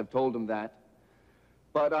chase. I've told him that.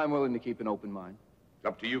 But I'm willing to keep an open mind. It's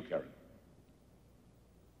up to you, Karen.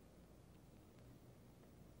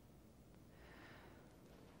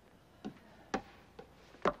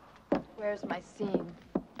 Where's my scene?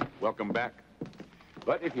 Welcome back.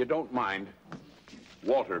 But if you don't mind,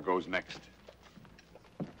 Walter goes next.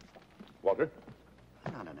 Walter?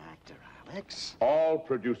 I'm not an actor, Alex. All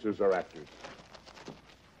producers are actors.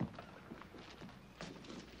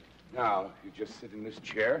 Now, you just sit in this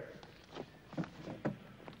chair.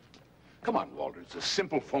 Come on, Walter. It's a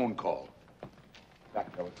simple phone call.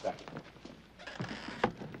 Back, fellas, back.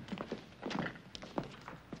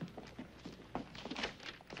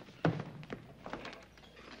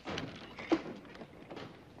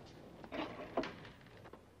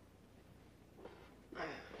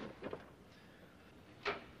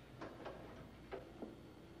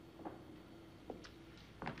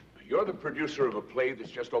 You're the producer of a play that's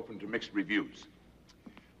just opened to mixed reviews.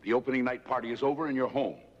 The opening night party is over and you're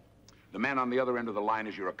home. The man on the other end of the line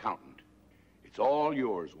is your accountant. It's all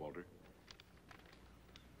yours, Walter.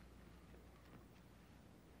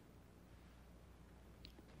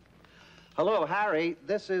 Hello, Harry.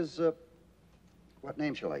 This is, what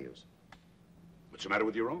name shall I use? What's the matter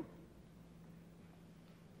with your own?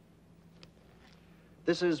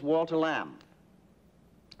 This is Walter Lamb.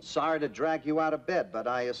 Sorry to drag you out of bed, but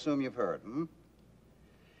I assume you've heard, hmm?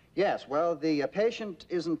 Yes, well, the patient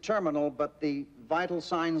isn't terminal, but the vital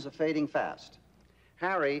signs are fading fast.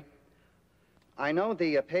 Harry, I know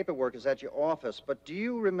the paperwork is at your office, but do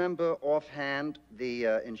you remember offhand the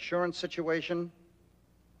insurance situation?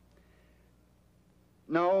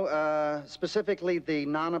 No, specifically the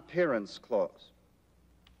non-appearance clause.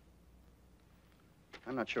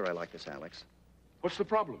 I'm not sure I like this, Alex. What's the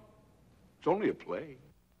problem? It's only a play.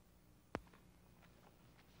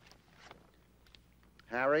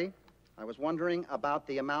 Harry, I was wondering about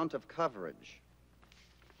the amount of coverage.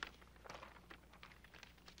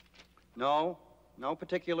 No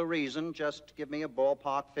particular reason. Just give me a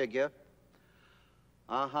ballpark figure.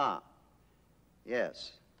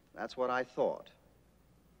 Yes, that's what I thought.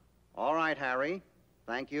 All right, Harry.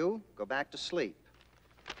 Thank you. Go back to sleep.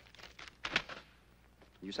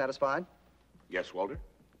 You satisfied? Yes, Walter.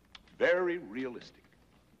 Very realistic.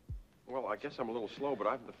 Well, I guess I'm a little slow, but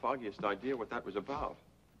I haven't the foggiest idea what that was about.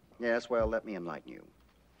 Yes, well, let me enlighten you.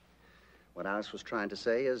 What Alice was trying to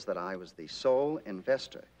say is that I was the sole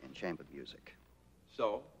investor in chamber music.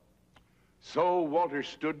 So? So Walter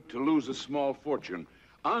stood to lose a small fortune,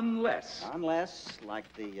 unless... Unless,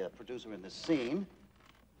 like the producer in this scene,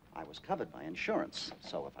 I was covered by insurance.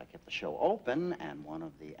 So if I kept the show open and one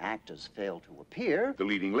of the actors failed to appear... The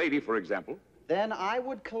leading lady, for example. Then I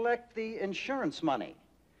would collect the insurance money.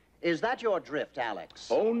 Is that your drift, Alex?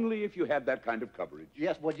 Only if you had that kind of coverage.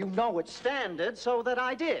 Yes, well, you know it's standard, so that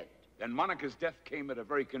I did. Then Monica's death came at a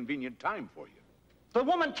very convenient time for you. The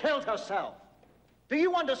woman killed herself. Do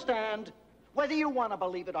you understand? Whether you want to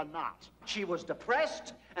believe it or not, she was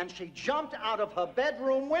depressed, and she jumped out of her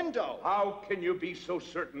bedroom window. How can you be so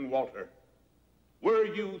certain, Walter? Were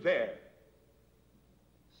you there?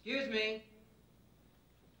 Excuse me.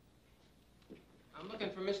 I'm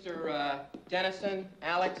looking for Mr. Dennison,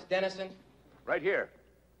 Alex Dennison. Right here.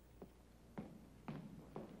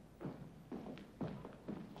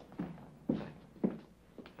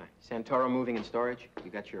 Hi. Santoro Moving and Storage.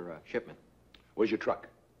 You got your shipment. Where's your truck?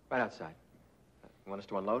 Right outside. You want us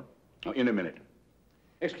to unload? Oh, in a minute.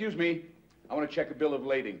 Excuse me. I want to check a bill of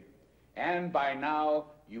lading. And by now,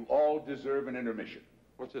 you all deserve an intermission.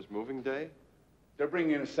 What's this, moving day? They're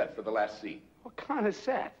bringing in a set for the last scene. What kind of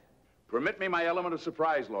set? Permit me my element of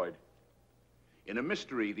surprise, Lloyd. In a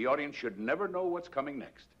mystery, the audience should never know what's coming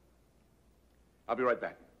next. I'll be right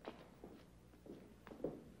back.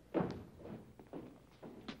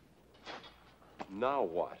 Now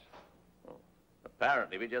what?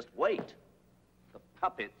 Apparently, we just wait. The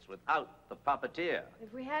puppets without the puppeteer.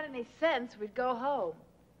 If we had any sense, we'd go home.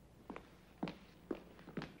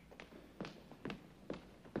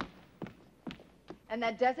 And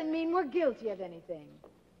that doesn't mean we're guilty of anything.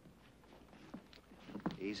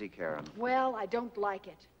 Easy, Karen. Well, I don't like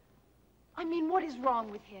it. I mean, what is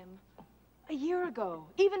wrong with him? A year ago,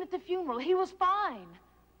 even at the funeral, he was fine.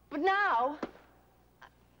 But now...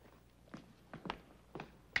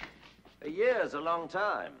 A year's a long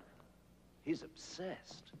time. He's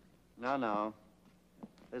obsessed. No.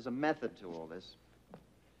 There's a method to all this.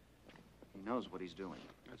 He knows what he's doing.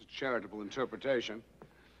 That's a charitable interpretation.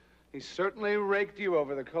 He certainly raked you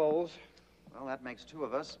over the coals. Well, that makes two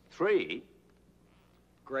of us. 3?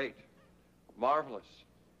 Great. Marvelous.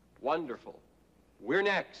 Wonderful. We're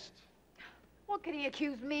next. What could he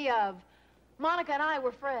accuse me of? Monica and I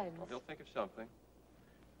were friends. Well, he'll think of something.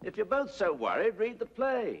 If you're both so worried, read the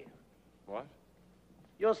play. What?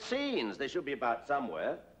 Your scenes, they should be about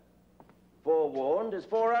somewhere. Forewarned is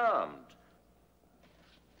forearmed.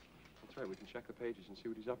 That's right, we can check the pages and see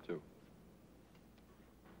what he's up to.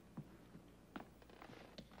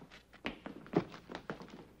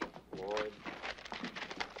 Lloyd.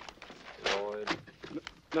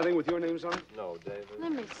 Nothing with your names on it? No, David.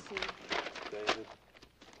 Let me see. David.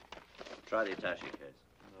 Try the attaché case.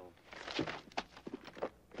 No. Oh,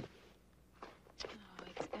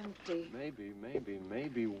 it's empty. Maybe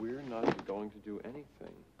we're not going to do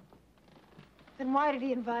anything. Then why did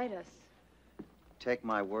he invite us? Take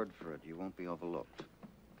my word for it, you won't be overlooked.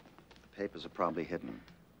 The papers are probably hidden.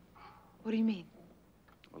 What do you mean?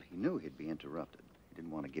 Well, he knew he'd be interrupted. He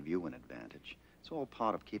didn't want to give you an advantage. It's all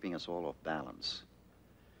part of keeping us all off balance.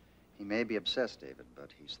 He may be obsessed, David, but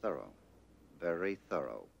he's thorough. Very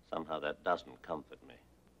thorough. Somehow that doesn't comfort me.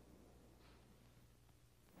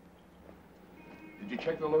 Did you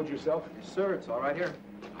check the load yourself? Yes, sir. It's all right here.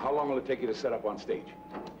 How long will it take you to set up on stage?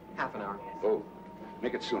 Half an hour. Oh,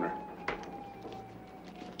 make it sooner.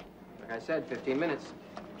 Like I said, 15 minutes.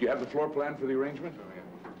 Do you have the floor plan for the arrangement?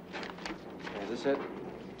 Is this it?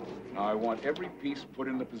 Now, I want every piece put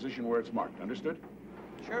in the position where it's marked. Understood?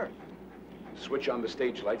 Sure. Switch on the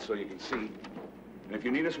stage lights so you can see. And if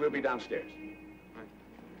you need us, we'll be downstairs.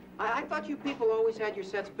 I thought you people always had your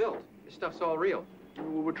sets built. This stuff's all real.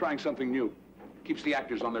 Well, we're trying something new. Keeps the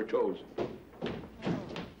actors on their toes.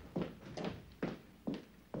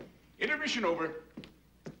 Intermission over.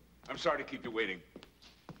 I'm sorry to keep you waiting.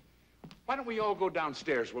 Why don't we all go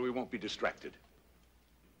downstairs where we won't be distracted?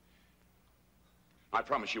 I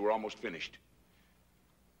promise you we're almost finished.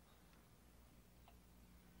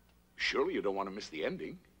 Surely you don't want to miss the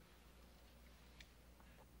ending.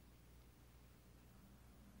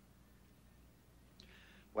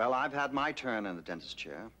 Well, I've had my turn in the dentist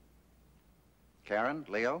chair. Karen,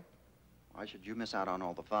 Leo, why should you miss out on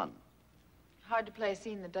all the fun? Hard to play a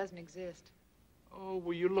scene that doesn't exist. Oh,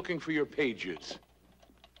 well, you're looking for your pages.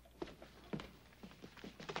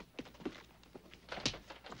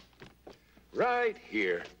 Right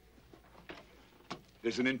here.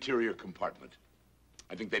 There's an interior compartment.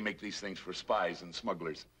 I think they make these things for spies and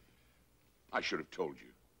smugglers. I should have told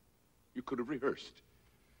you. You could have rehearsed.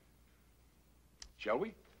 Shall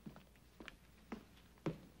we?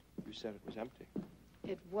 You said it was empty.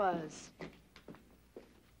 It was.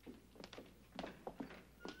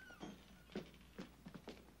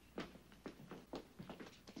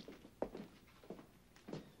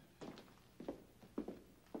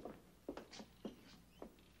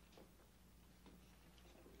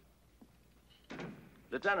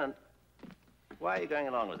 Lieutenant, why are you going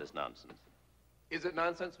along with this nonsense? Is it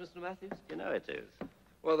nonsense, Mr. Matthews? You know it is.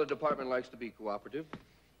 Well, the department likes to be cooperative.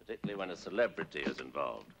 Particularly when a celebrity is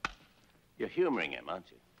involved. You're humoring him, aren't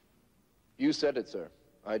you? You said it, sir.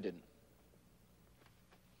 I didn't.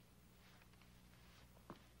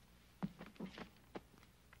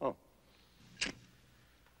 Oh.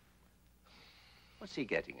 What's he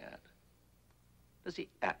getting at? Does he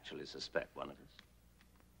actually suspect one of us?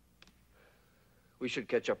 We should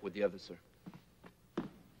catch up with the others, sir.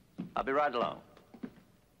 I'll be right along.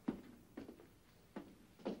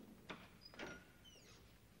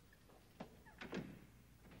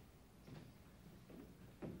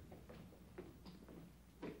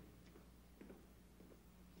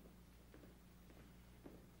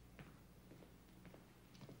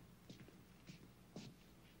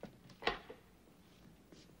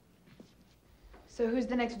 So who's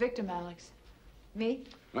the next victim, Alex? Me?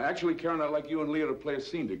 Well, actually, Karen, I'd like you and Leah to play a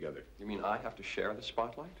scene together. You mean I have to share the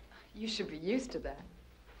spotlight? You should be used to that.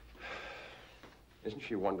 Isn't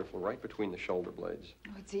she wonderful right between the shoulder blades?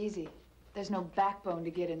 Oh, it's easy. There's no backbone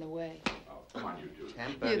to get in the way. Oh, come on, you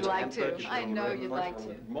two. You'd like to. I know you'd like to.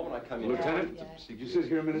 The moment I come in... Lieutenant, could you sit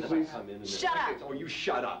here a minute, please? Shut up! Oh, you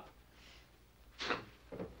shut up.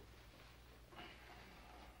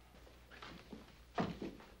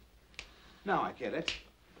 Now I get it.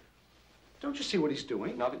 Don't you see what he's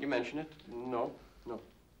doing? Now that you mention it, no.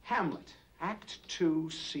 Hamlet, Act 2,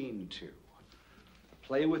 Scene 2. A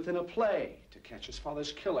play within a play to catch his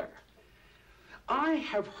father's killer. I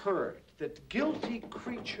have heard that guilty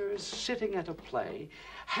creatures sitting at a play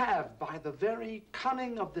have, by the very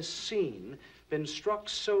cunning of the scene, been struck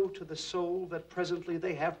so to the soul that presently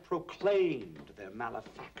they have proclaimed their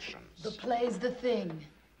malefactions. The play's the thing,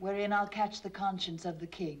 wherein I'll catch the conscience of the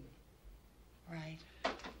king. Right.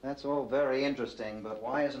 That's all very interesting, but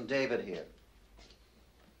why isn't David here?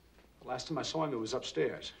 The last time I saw him, he was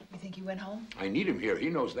upstairs. You think he went home? I need him here. He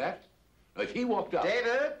knows that. Now, if he walked up...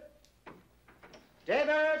 David? David?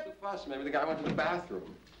 What's the fuss? Maybe the guy went to the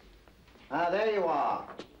bathroom. Ah, there you are.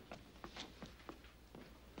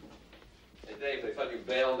 Hey, Dave, they thought you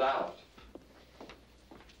bailed out.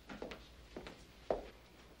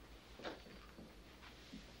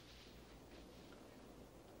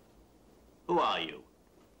 Who are you?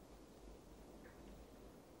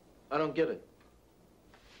 I don't get it.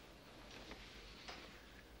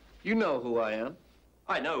 You know who I am.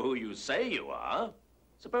 I know who you say you are.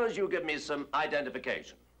 Suppose you give me some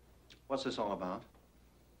identification. What's this all about?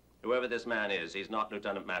 Whoever this man is, he's not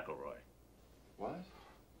Lieutenant McElroy. What?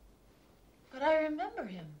 But I remember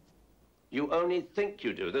him. You only think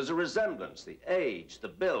you do. There's a resemblance, the age, the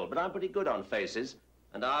build, but I'm pretty good on faces.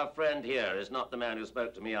 And our friend here is not the man who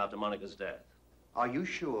spoke to me after Monica's death. Are you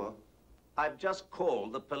sure? I've just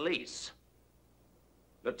called the police.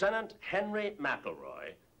 Lieutenant Henry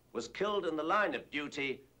McElroy was killed in the line of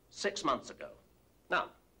duty 6 months ago. Now,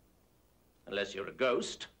 unless you're a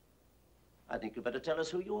ghost, I think you better tell us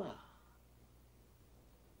who you are.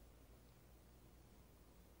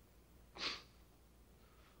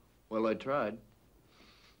 Well, I tried.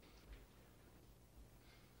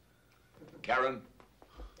 Karen,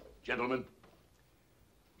 gentlemen,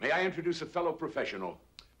 may I introduce a fellow professional,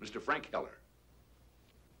 Mr. Frank Heller.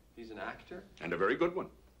 He's an actor? And a very good one.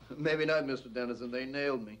 Maybe not, Mr. Dennison. They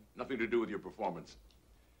nailed me. Nothing to do with your performance.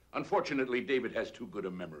 Unfortunately, David has too good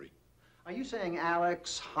a memory. Are you saying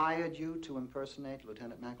Alex hired you to impersonate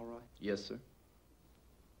Lieutenant McElroy? Yes, sir.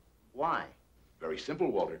 Why? Very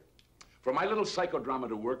simple, Walter. For my little psychodrama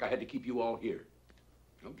to work, I had to keep you all here.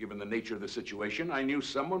 Well, given the nature of the situation, I knew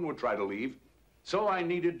someone would try to leave. So I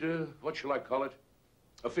needed, what shall I call it?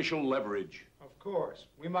 Official leverage. Of course.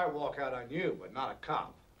 We might walk out on you, but not a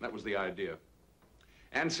cop. That was the idea.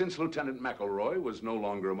 And since Lieutenant McElroy was no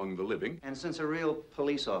longer among the living... And since a real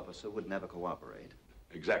police officer would never cooperate.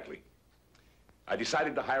 Exactly. I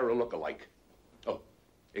decided to hire a look-alike. Oh,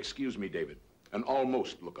 excuse me, David. An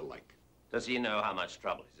almost look-alike. Does he know how much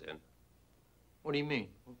trouble he's in? What do you mean?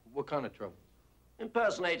 What kind of trouble?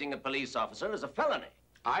 Impersonating a police officer is a felony.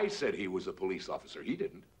 I said he was a police officer. He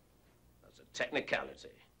didn't. That's a technicality.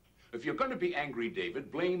 If you're going to be angry,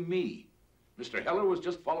 David, blame me. Mr. Heller was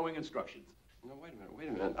just following instructions. No, wait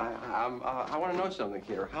a minute. I want to know something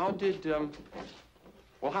here. How did,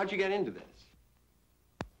 well, how'd you get into this?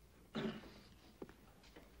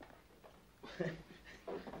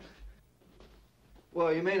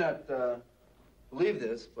 Well, you may not believe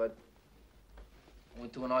this, but I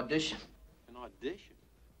went to an audition. An audition?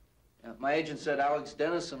 Yeah, my agent said Alex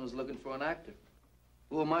Dennison was looking for an actor.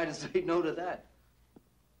 Who am I to say no to that?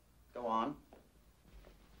 Go on.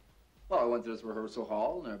 Well, I went to this rehearsal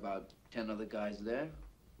hall, and there were about 10 other guys there.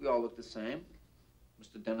 We all looked the same.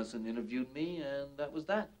 Mr. Dennison interviewed me, and that was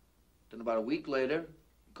that. Then about a week later,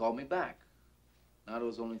 he called me back. Now there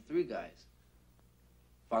was only 3 guys.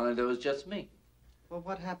 Finally, there was just me. Well,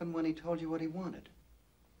 what happened when he told you what he wanted?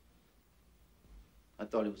 I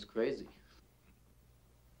thought he was crazy.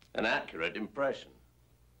 An accurate impression.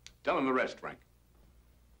 Tell him the rest, Frank.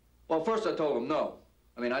 Well, first I told him no.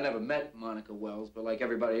 I mean, I never met Monica Wells, but like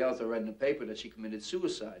everybody else, I read in the paper that she committed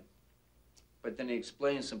suicide. But then he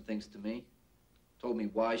explained some things to me, told me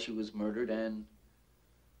why she was murdered and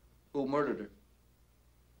who murdered her.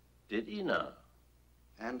 Did he now?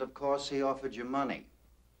 And, of course, he offered you money.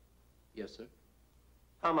 Yes, sir.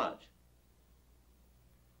 How much?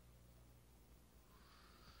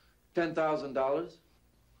 $10,000.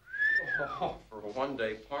 Oh, for a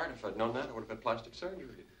one-day part, if I'd known that, I would have had plastic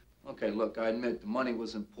surgery. Okay, look, I admit the money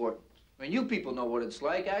was important. I mean, you people know what it's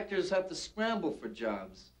like. Actors have to scramble for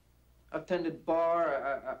jobs. I've tended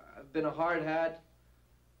bar, I've been a hard hat,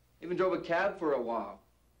 even drove a cab for a while.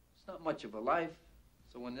 It's not much of a life.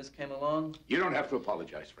 So when this came along... You don't have to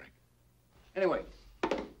apologize, Frank. Anyway,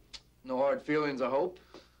 no hard feelings, I hope.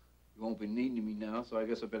 You won't be needing me now, so I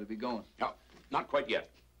guess I better be going. No, not quite yet.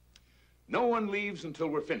 No one leaves until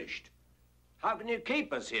we're finished. How can you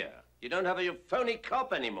keep us here? You don't have a phony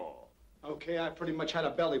cop anymore. Okay, I pretty much had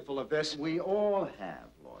a belly full of this. We all have,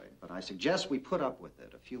 Lloyd, but I suggest we put up with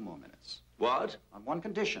it a few more minutes. What? On one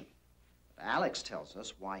condition. Alex tells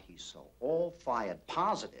us why he's so all-fired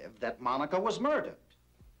positive that Monica was murdered.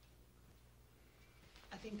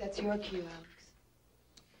 I think that's your cue, Alex.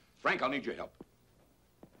 Frank, I'll need your help.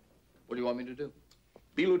 What do you want me to do?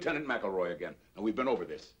 Be Lieutenant McElroy again. Now, we've been over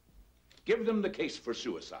this. Give them the case for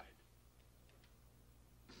suicide.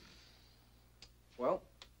 Well,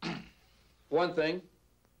 one thing,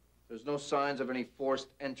 there's no signs of any forced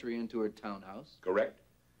entry into her townhouse. Correct.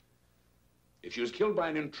 If she was killed by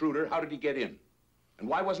an intruder, how did he get in? And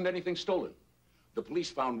why wasn't anything stolen? The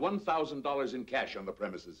police found $1,000 in cash on the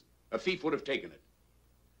premises. A thief would have taken it.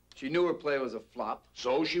 She knew her play was a flop.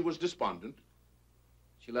 So she was despondent.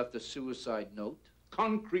 She left a suicide note.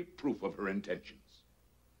 Concrete proof of her intentions.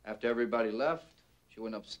 After everybody left, she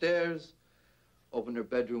went upstairs, opened her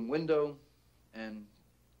bedroom window, and...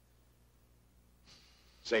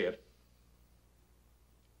 Say it.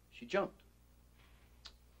 She jumped.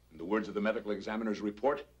 In the words of the medical examiner's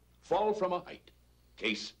report, fall from a height.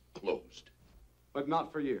 Case closed. But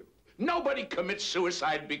not for you. Nobody commits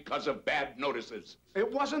suicide because of bad notices. It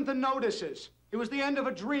wasn't the notices. It was the end of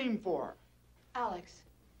a dream for her. Alex,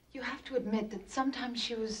 you have to admit that sometimes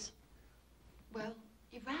she was, well,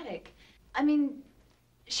 erratic. I mean,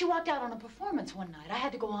 she walked out on a performance one night. I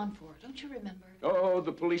had to go on for her. Don't you remember? Oh,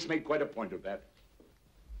 the police made quite a point of that.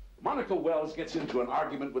 Monica Wells gets into an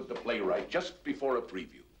argument with the playwright just before a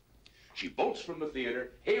preview. She bolts from the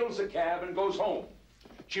theater, hails a cab, and goes home.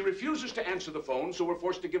 She refuses to answer the phone, so we're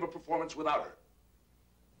forced to give a performance without her.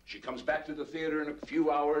 She comes back to the theater in a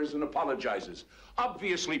few hours and apologizes.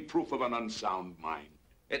 Obviously proof of an unsound mind.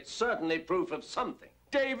 It's certainly proof of something.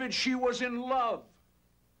 David, she was in love.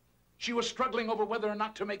 She was struggling over whether or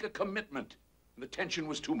not to make a commitment. The tension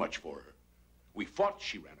was too much for her. We fought,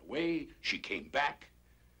 she ran away, she came back.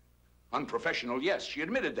 Unprofessional, yes, she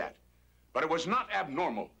admitted that. But it was not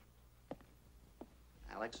abnormal.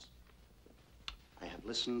 Alex, I have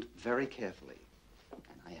listened very carefully,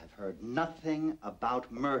 and I have heard nothing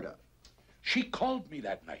about murder. She called me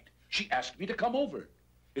that night. She asked me to come over.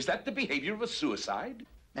 Is that the behavior of a suicide?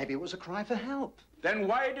 Maybe it was a cry for help. Then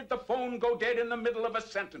why did the phone go dead in the middle of a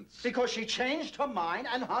sentence? Because she changed her mind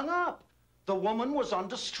and hung up. The woman was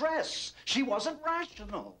under stress. She wasn't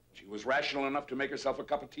rational. She was rational enough to make herself a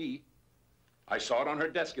cup of tea. I saw it on her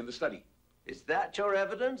desk in the study. Is that your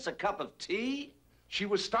evidence, a cup of tea? She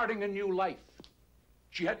was starting a new life.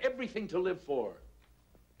 She had everything to live for.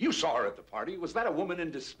 You saw her at the party. Was that a woman in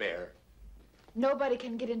despair? Nobody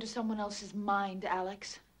can get into someone else's mind,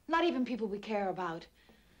 Alex. Not even people we care about.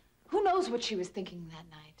 Who knows what she was thinking that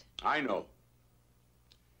night? I know.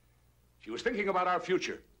 She was thinking about our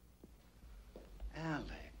future.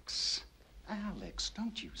 Alex,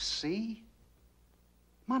 don't you see?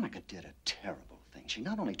 Monica did a terrible thing. She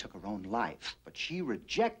not only took her own life, but she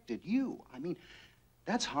rejected you. I mean,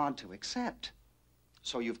 that's hard to accept.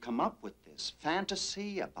 So you've come up with this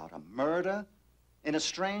fantasy about a murder. In a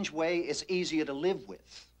strange way, it's easier to live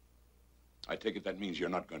with. I take it that means you're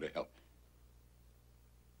not going to help.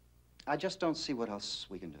 I just don't see what else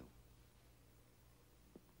we can do.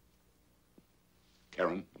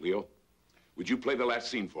 Karen, Leo, would you play the last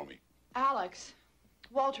scene for me? Alex,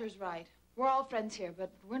 Walter's right. We're all friends here, but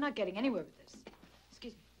we're not getting anywhere with this.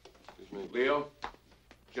 Excuse me. Leo,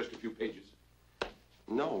 just a few pages.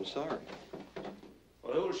 No, I'm sorry.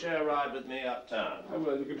 Well, who'll share a ride with me uptown? I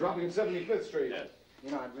will. You can drop me in 75th Street. Yes.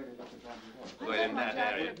 You know, I'd really love to drive you home. Wait, in that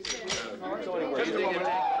area. Just a moment.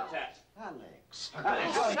 Alex.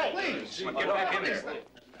 Alex, please. Get back in there.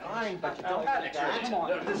 Fine, but you don't need that. Come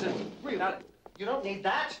on. This is real. You don't need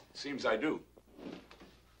that. Seems I do.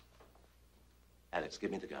 Alex,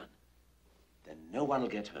 give me the gun. Then no one will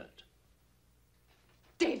get hurt.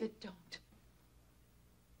 David, don't.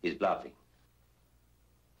 He's bluffing.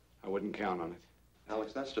 I wouldn't count on it.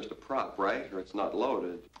 Alex, that's just a prop, right? Or it's not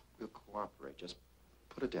loaded. We'll cooperate. Just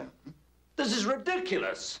put it down. This is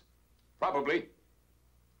ridiculous. Probably.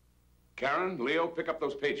 Karen, Leo, pick up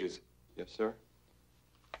those pages. Yes, sir.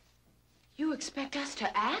 You expect us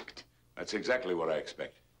to act? That's exactly what I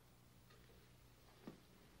expect.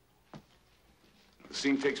 The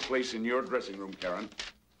scene takes place in your dressing room, Karen.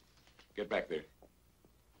 Get back there.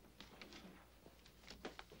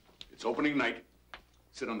 It's opening night.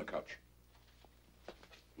 Sit on the couch.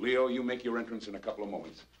 Leo, you make your entrance in a couple of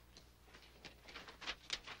moments.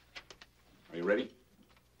 Are you ready?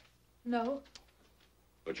 No.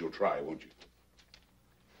 But you'll try, won't you?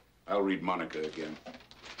 I'll read Monica again.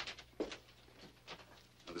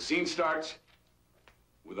 Now, the scene starts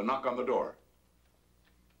with a knock on the door.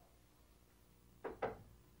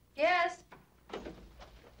 Yes.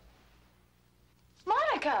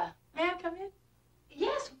 Monica! May I come in?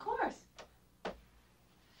 Yes, of course.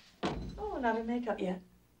 Oh, not in makeup yet.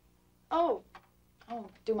 Oh,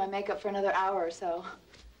 do my makeup for another hour or so.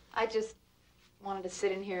 I just wanted to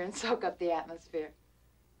sit in here and soak up the atmosphere.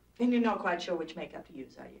 And you're not quite sure which makeup to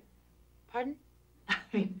use, are you? Pardon? I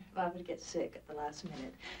mean, if I were to get sick at the last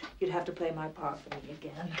minute, you'd have to play my part for me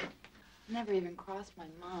again. Never even crossed my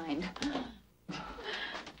mind.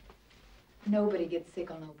 Nobody gets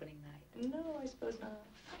sick on opening night. No, I suppose not.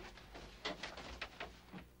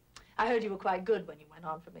 I heard you were quite good when you went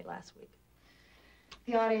on for me last week.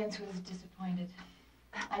 The audience was disappointed.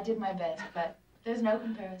 I did my best, but there's no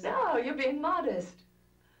comparison. No, you're being modest.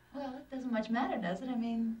 Well, it doesn't much matter, does it? I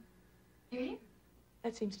mean, you're here.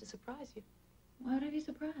 That seems to surprise you. Why would I be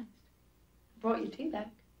surprised? I brought your tea back.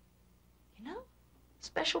 You know,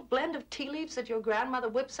 special blend of tea leaves that your grandmother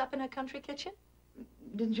whips up in her country kitchen.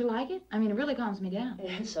 Didn't you like it? I mean, it really calms me down.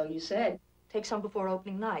 Yeah, so you said. Take some before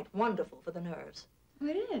opening night. Wonderful for the nerves. Oh,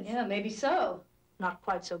 it is? Yeah, maybe so. Not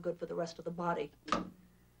quite so good for the rest of the body. I don't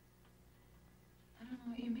know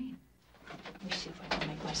what you mean. Let me see if I can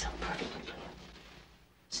make myself perfectly clear.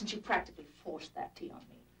 Since you practically forced that tea on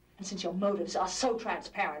me, and since your motives are so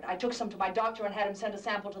transparent, I took some to my doctor and had him send a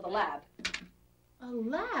sample to the lab. A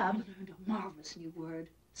lab? I learned a marvelous new word.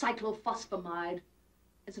 Cyclophosphamide.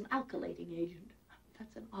 It's an alkylating agent.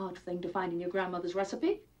 That's an odd thing to find in your grandmother's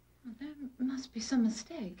recipe. Well, there must be some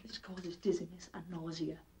mistake. This causes dizziness and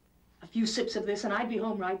nausea. A few sips of this and I'd be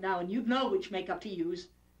home right now and you'd know which makeup to use.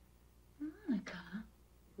 Monica.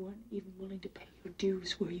 You weren't even willing to pay your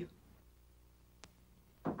dues, were you?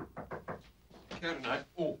 Karen, didn't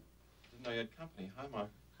know you had company. Hi, Mark.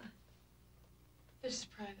 This is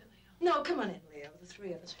private, No, come on in, Leo. The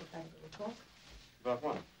three of us will have a little talk. About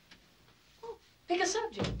what? Oh, pick a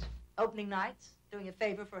subject. Opening nights, doing a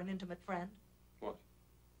favor for an intimate friend. What?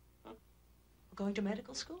 Huh? Going to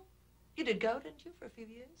medical school? You did go, didn't you, for a few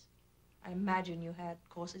years? I imagine you had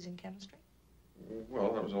courses in chemistry.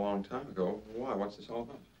 Well, that was a long time ago. Why? What's this all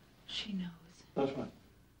about? She knows. That's what?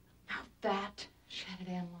 How that she had it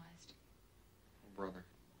analyzed. Oh, brother.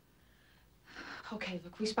 Okay,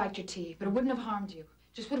 look, we spiked your tea, but it wouldn't have harmed you.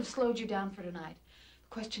 Just would have slowed you down for tonight. The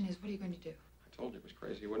question is, what are you going to do? I told you it was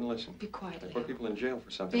crazy. You wouldn't listen. Be quiet, They Leo. put people in jail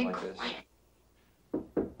for something Be like quiet.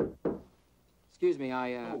 this. Excuse me,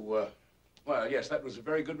 Well, yes, that was a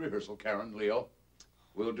very good rehearsal, Karen, Leo.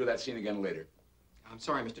 We'll do that scene again later. I'm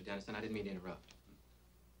sorry, Mr. Dennison. I didn't mean to interrupt.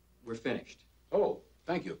 We're finished. Oh,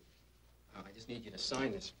 thank you. I just need you to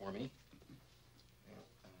sign this for me.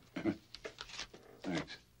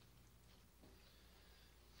 Thanks.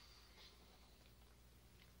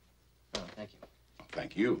 Oh, thank you.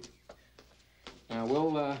 Thank you. Now,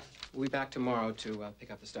 we'll be back tomorrow to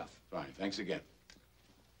pick up the stuff. Fine, thanks again.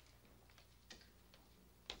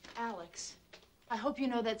 Alex, I hope you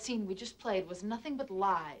know that scene we just played was nothing but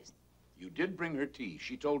lies. You did bring her tea.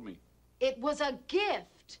 She told me. It was a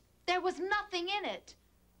gift. There was nothing in it.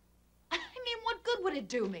 I mean, what good would it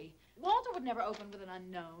do me? Walter would never open with an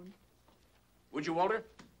unknown. Would you, Walter?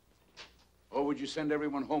 Or would you send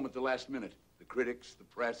everyone home at the last minute? The critics, the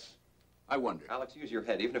press? I wonder. Alex, use your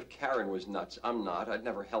head. Even if Karen was nuts, I'm not. I'd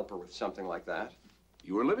never help her with something like that.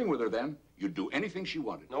 You were living with her then. You'd do anything she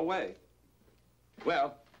wanted. No way.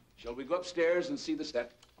 Well, shall we go upstairs and see the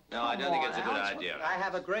set? No, I don't think it's a good idea. I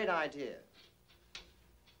have a great idea.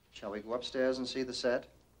 Shall we go upstairs and see the set?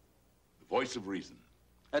 The voice of reason.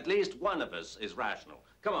 At least one of us is rational.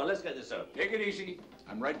 Come on, let's get this over. Take it easy.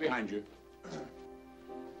 I'm right behind you.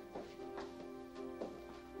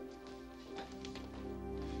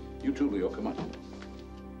 You too, Leo. Come on.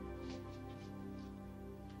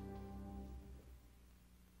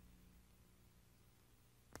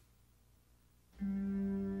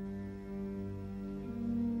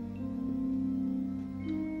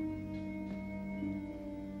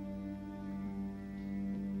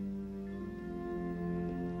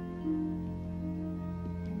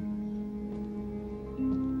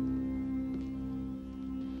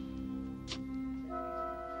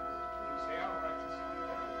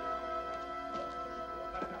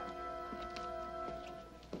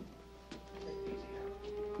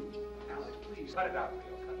 Cut it out, Leo.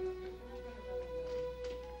 Cut it.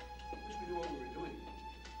 I wish we knew what we were doing.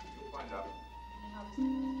 You'll find out.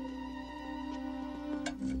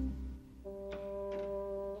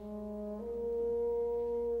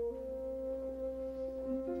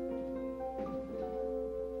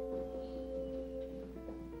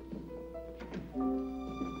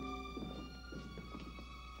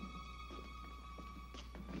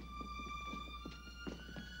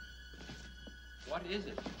 What is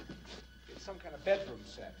it? It's some kind of bedroom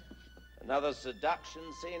set. Another seduction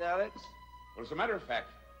scene, Alex? Well, as a matter of fact,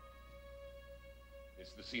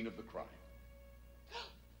 it's the scene of the crime.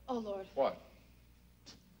 Oh, Lord. What?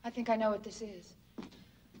 I think I know what this is.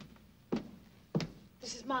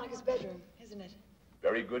 This is Monica's bedroom, isn't it?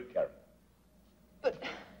 Very good, Karen. But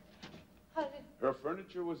how did... Her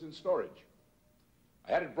furniture was in storage.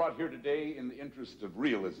 I had it brought here today in the interest of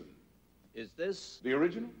realism. Is this... The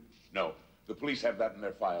original? No. The police have that in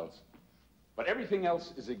their files. But everything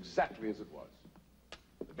else is exactly as it was.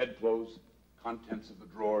 The bedclothes, contents of the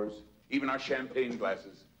drawers, even our champagne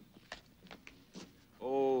glasses.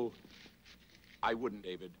 Oh, I wouldn't,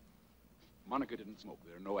 David. Monica didn't smoke.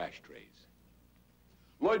 There are no ashtrays.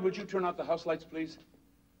 Lloyd, would you turn out the house lights, please?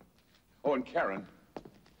 Oh, and Karen,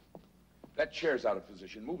 that chair's out of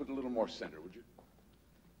position. Move it a little more center, would you?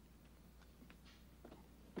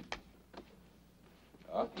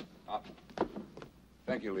 Up.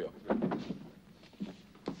 Thank you, Leo.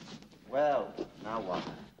 Well, now what?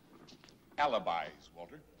 Alibis,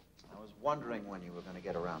 Walter. I was wondering when you were going to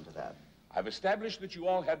get around to that. I've established that you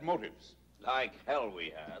all had motives. Like hell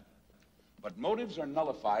we have. But motives are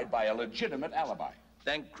nullified by a legitimate alibi.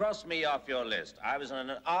 Then cross me off your list. I was in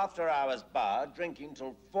an after-hours bar drinking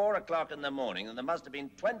till 4 o'clock in the morning, and there must have been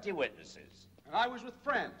 20 witnesses. And I was with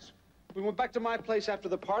friends. We went back to my place after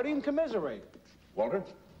the party and commiserated. Walter?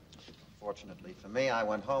 Fortunately for me, I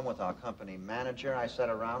went home with our company manager. I sat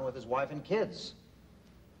around with his wife and kids.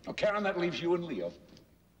 Now, Karen, that leaves you and Leo.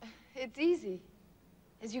 It's easy.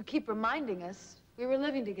 As you keep reminding us, we were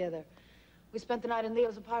living together. We spent the night in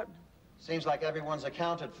Leo's apartment. Seems like everyone's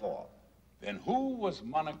accounted for. Then who was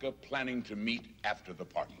Monica planning to meet after the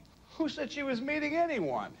party? Who said she was meeting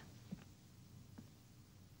anyone?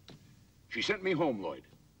 She sent me home, Lloyd,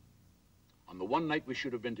 on the one night we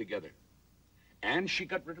should have been together. And she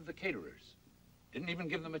got rid of the caterers. Didn't even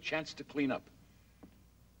give them a chance to clean up.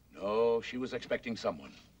 No, she was expecting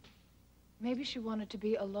someone. Maybe she wanted to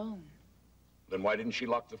be alone. Then why didn't she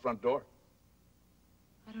lock the front door?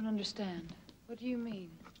 I don't understand. What do you mean?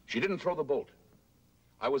 She didn't throw the bolt.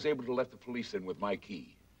 I was able to let the police in with my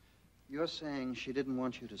key. You're saying she didn't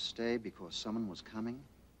want you to stay because someone was coming?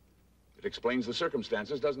 It explains the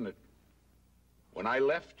circumstances, doesn't it? When I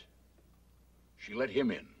left, she let him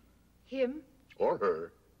in. Him? Or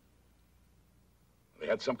her. They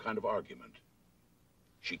had some kind of argument.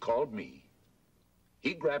 She called me.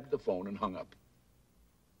 He grabbed the phone and hung up.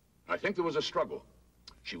 I think there was a struggle.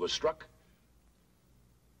 She was struck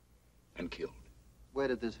and killed. Where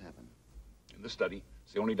did this happen? In the study.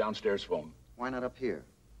 It's the only downstairs phone. Why not up here?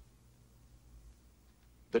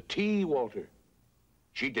 The tea, Walter.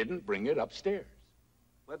 She didn't bring it upstairs.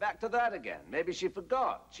 We're back to that again. Maybe she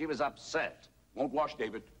forgot. She was upset. Won't wash,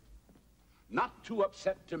 David. Not too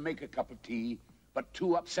upset to make a cup of tea, but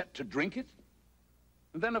too upset to drink it?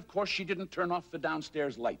 And then, of course, she didn't turn off the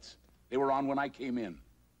downstairs lights. They were on when I came in.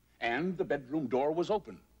 And the bedroom door was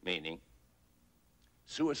open. Meaning?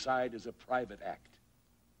 Suicide is a private act.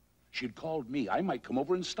 She'd called me. I might come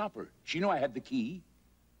over and stop her. She knew I had the key.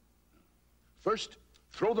 First,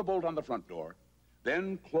 throw the bolt on the front door,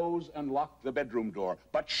 then close and lock the bedroom door.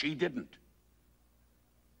 But she didn't.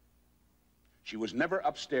 She was never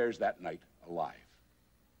upstairs that night alive.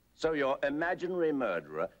 So your imaginary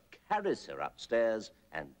murderer carries her upstairs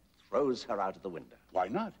and throws her out of the window. Why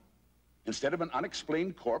not? Instead of an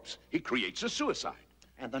unexplained corpse, he creates a suicide.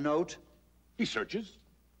 And the note? He searches.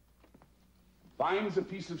 finds a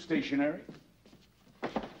piece of stationery.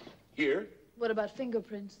 Here. What about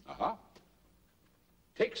fingerprints? Uh-huh.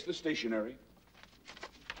 Takes the stationery,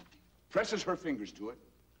 presses her fingers to it,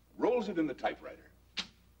 rolls it in the typewriter.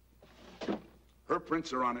 Her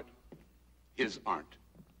prints are on it, his aren't.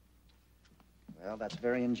 Well, that's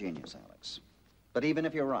very ingenious, Alex. But even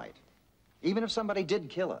if you're right, even if somebody did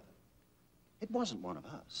kill her, it wasn't one of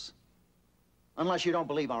us. Unless you don't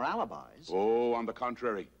believe our alibis. Oh, on the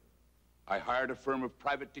contrary. I hired a firm of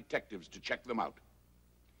private detectives to check them out.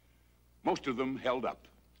 Most of them held up.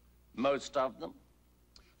 Most of them?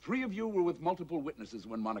 3 of you were with multiple witnesses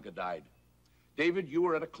when Monica died. David, you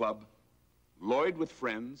were at a club. Lloyd with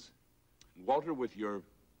friends. And Walter with your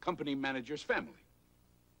company manager's family.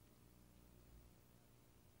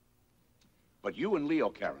 But you and Leo,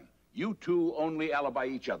 Karen, you two only alibi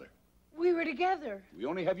each other. We were together. We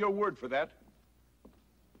only have your word for that.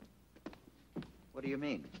 What do you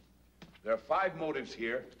mean? There are 5 motives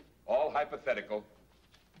here, all hypothetical.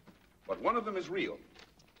 But one of them is real.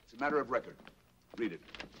 It's a matter of record. Read it.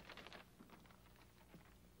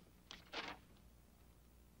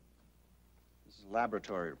 This is a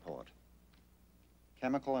laboratory report.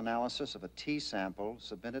 Chemical analysis of a tea sample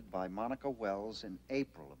submitted by Monica Wells in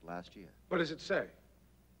April of last year. What does it say?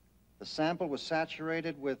 The sample was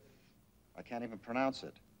saturated with, I can't even pronounce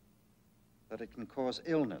it, that it can cause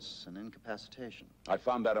illness and incapacitation. I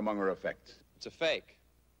found that among her effects. It's a fake.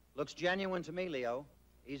 Looks genuine to me, Leo.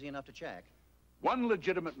 Easy enough to check. 1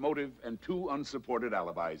 legitimate motive and 2 unsupported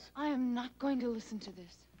alibis. I am not going to listen to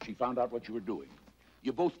this. She found out what you were doing.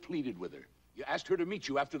 You both pleaded with her. You asked her to meet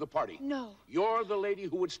you after the party. No. You're the lady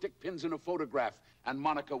who would stick pins in a photograph, and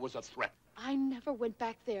Monica was a threat. I never went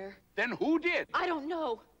back there. Then who did? I don't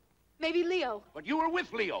know. Maybe Leo. But you were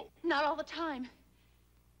with Leo. Not all the time.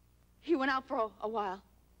 He went out for a while.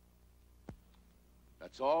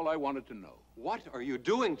 That's all I wanted to know. What are you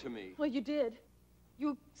doing to me? Well, you did.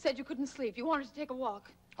 You said you couldn't sleep. You wanted to take a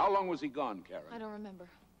walk. How long was he gone, Karen? I don't remember.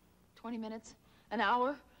 20 minutes? An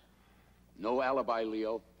hour? No alibi,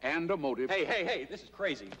 Leo, and a motive. Hey, this is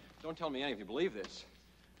crazy. Don't tell me any of you believe this.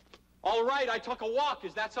 All right, I took a walk.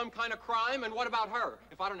 Is that some kind of crime? And what about her?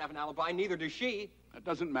 If I don't have an alibi, neither does she. That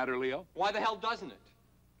doesn't matter, Leo. Why the hell doesn't it?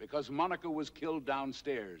 Because Monica was killed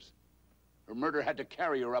downstairs. Her murder had to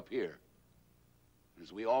carry her up here.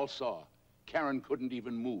 As we all saw, Karen couldn't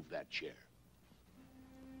even move that chair.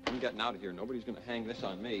 I'm getting out of here. Nobody's gonna hang this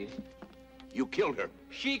on me. You killed her.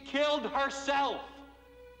 She killed herself!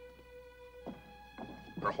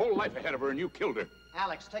 Her whole life ahead of her, and you killed her.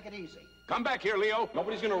 Alex, take it easy. Come back here, Leo.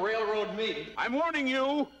 Nobody's gonna railroad me. I'm warning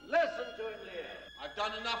you. Listen to him, Leo. I've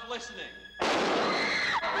done enough listening.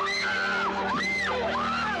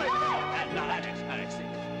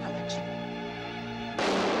 Alex.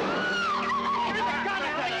 Give me the gun,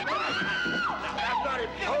 Alex! I've got him.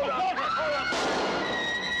 Hold up.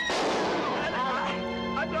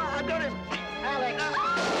 I've got him. Alex!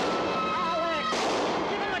 Alex!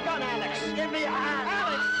 Give him the gun, Alex! Give me a hand!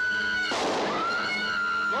 Alex!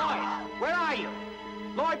 Lloyd, where are you?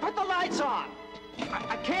 Lloyd, put the lights on!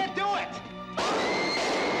 I can't do it!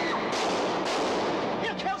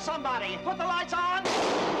 You kill somebody! Put the lights on!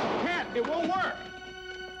 Can't. It won't work.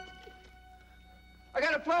 I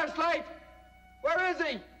got a flashlight. Where is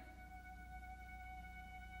he?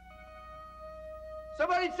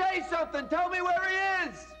 Somebody say something. Tell me where he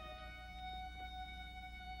is.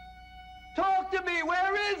 Talk to me.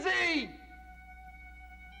 Where is he?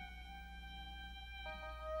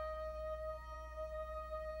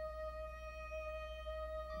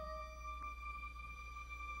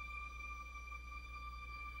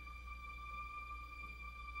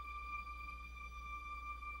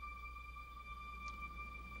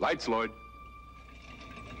 Lights, Lloyd.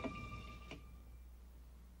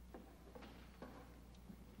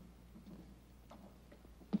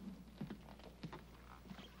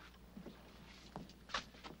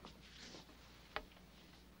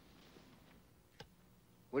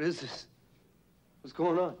 What is this? What's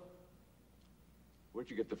going on? Where'd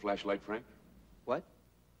you get the flashlight, Frank? What?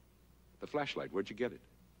 The flashlight, where'd you get it?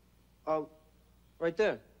 Right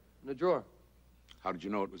there, in the drawer. How did you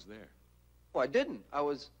know it was there? Oh, I didn't. I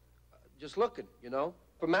was just looking, you know,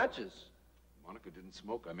 for matches. Monica didn't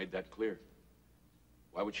smoke. I made that clear.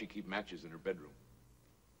 Why would she keep matches in her bedroom?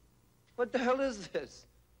 What the hell is this?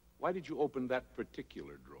 Why did you open that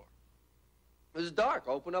particular drawer? It was dark.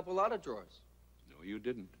 I opened up a lot of drawers. No, you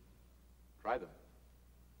didn't. Try them.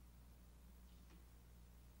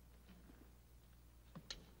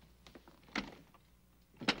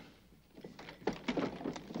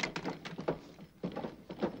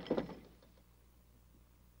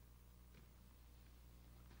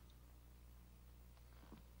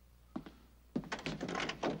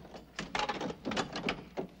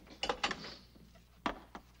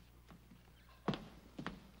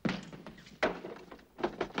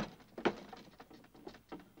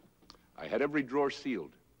 had every drawer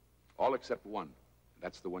sealed, all except one.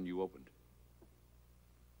 That's the one you opened.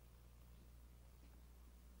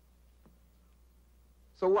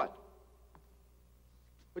 So what?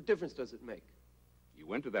 What difference does it make? You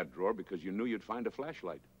went to that drawer because you knew you'd find a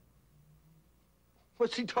flashlight.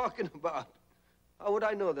 What's he talking about? How would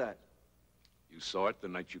I know that? You saw it the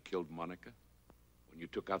night you killed Monica, when you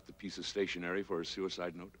took out the piece of stationery for her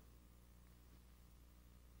suicide note?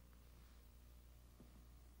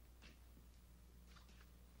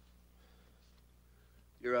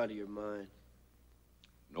 You're out of your mind.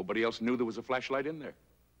 Nobody else knew there was a flashlight in there.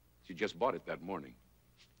 She just bought it that morning.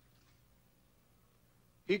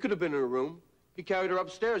 He could have been in her room. He carried her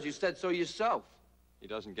upstairs. You said so yourself. He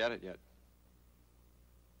doesn't get it yet.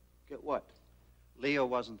 Get what? Leo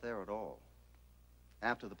wasn't there at all.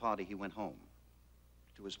 After the party, he went home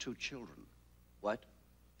to his 2 children. What?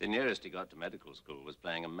 The nearest he got to medical school was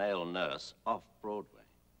playing a male nurse off Broadway.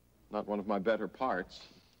 Not one of my better parts.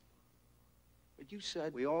 But you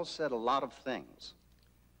said... We all said a lot of things.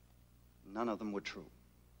 None of them were true.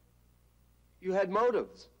 You had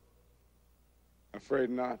motives. Afraid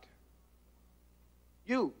not.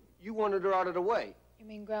 You wanted her out of the way. You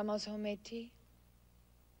mean Grandma's homemade tea?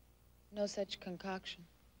 No such concoction.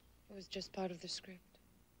 It was just part of the script.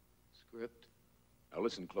 Script? Now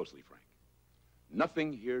listen closely, Frank.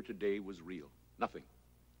 Nothing here today was real. Nothing.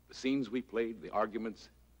 The scenes we played, the arguments,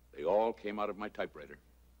 they all came out of my typewriter.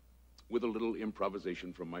 With a little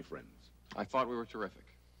improvisation from my friends. I thought we were terrific.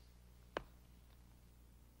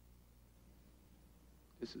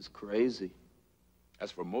 This is crazy.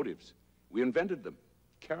 As for motives, we invented them.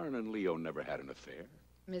 Karen and Leo never had an affair.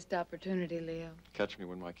 Missed opportunity, Leo. Catch me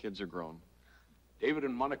when my kids are grown. David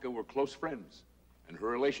and Monica were close friends, and her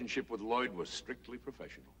relationship with Lloyd was strictly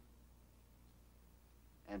professional.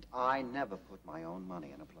 And I never put my own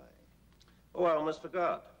money in a play. Oh, I almost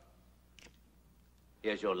forgot.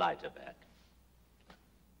 Here's your lighter back.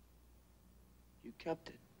 You kept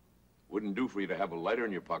it. Wouldn't do for you to have a lighter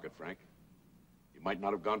in your pocket, Frank. You might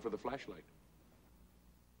not have gone for the flashlight.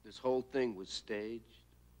 This whole thing was staged?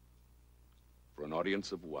 For an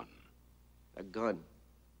audience of 1. A gun.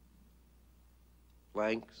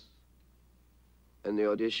 Blanks. And the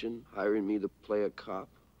audition, hiring me to play a cop.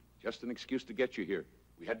 Just an excuse to get you here.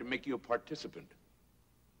 We had to make you a participant.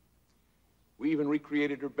 We even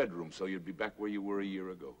recreated her bedroom so you'd be back where you were a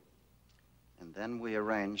year ago. And then we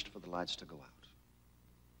arranged for the lights to go out.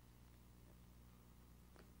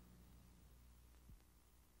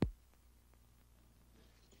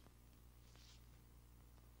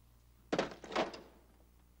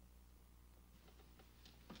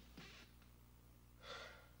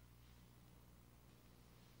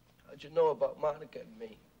 How'd you know about Monica and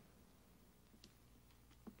me?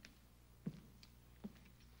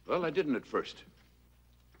 Well, I didn't at first.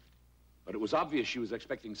 But it was obvious she was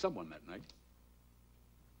expecting someone that night.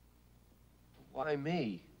 Why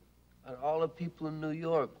me? Out of all the people in New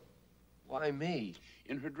York, why me?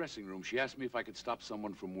 In her dressing room, she asked me if I could stop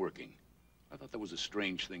someone from working. I thought that was a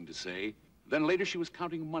strange thing to say. Then later, she was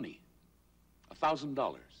counting money.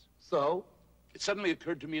 $1,000. So? It suddenly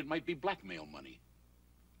occurred to me it might be blackmail money.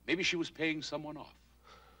 Maybe she was paying someone off.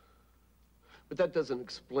 But that doesn't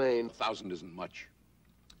explain... 1,000 isn't much.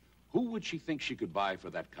 Who would she think she could buy for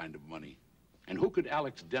that kind of money? And who could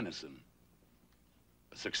Alex Dennison,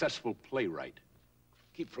 a successful playwright,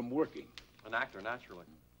 keep from working? An actor, naturally.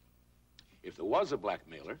 If there was a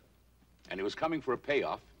blackmailer, and he was coming for a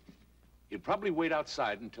payoff, he'd probably wait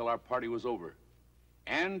outside until our party was over.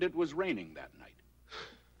 And it was raining that night.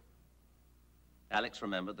 Alex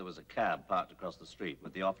remembered there was a cab parked across the street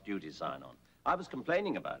with the off-duty sign on. I was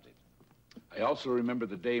complaining about it. I also remember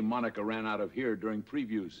the day Monica ran out of here during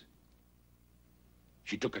previews.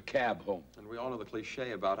 She took a cab home. And we all know the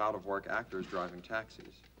cliche about out-of-work actors driving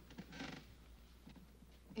taxis.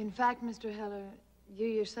 In fact, Mr. Heller, you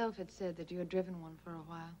yourself had said that you had driven one for a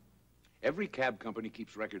while. Every cab company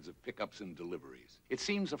keeps records of pickups and deliveries. It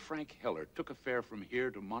seems a Frank Heller took a fare from here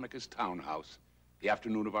to Monica's townhouse the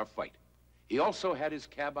afternoon of our fight. He also had his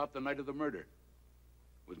cab out the night of the murder,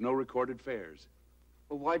 with no recorded fares.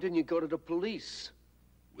 Well, why didn't you go to the police?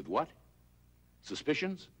 With what?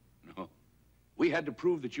 Suspicions? No. We had to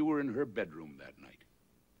prove that you were in her bedroom that night.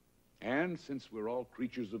 And since we're all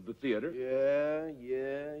creatures of the theater...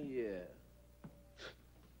 Yeah.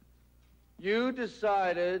 You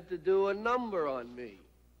decided to do a number on me.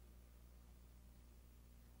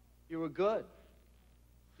 You were good.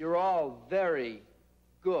 You're all very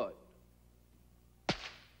good.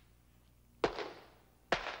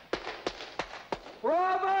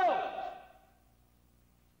 Bravo!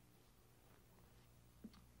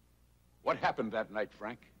 What happened that night,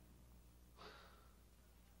 Frank?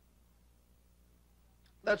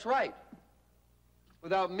 That's right.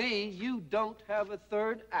 Without me, you don't have a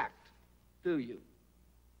third act, do you?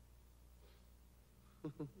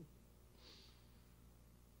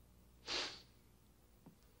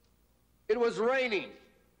 It was raining.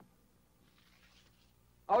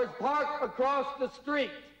 I was parked across the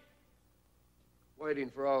street, waiting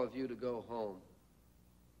for all of you to go home.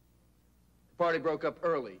 The party broke up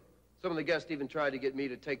early. Some of the guests even tried to get me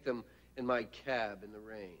to take them in my cab in the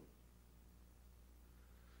rain.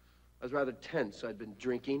 I was rather tense. I'd been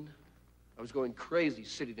drinking. I was going crazy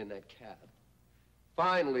sitting in that cab.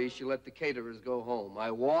 Finally, she let the caterers go home. I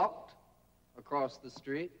walked across the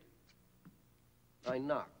street. I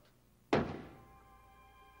knocked.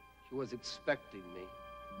 She was expecting me.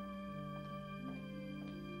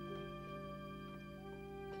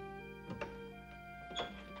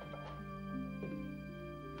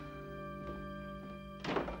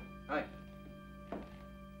 Hi.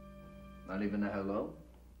 Not even a hello?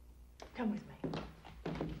 Come with me.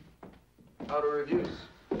 How are the reviews?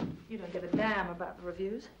 You don't give a damn about the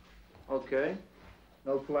reviews. Okay.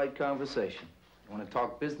 No polite conversation. You want to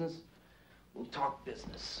talk business? We'll talk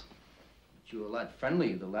business. But you were a lot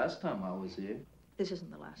friendlier the last time I was here. This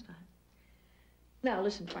isn't the last time. Now,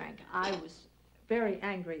 listen, Frank, I was very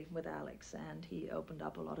angry with Alex, and he opened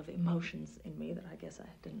up a lot of emotions in me that I guess I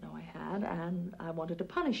didn't know I had, and I wanted to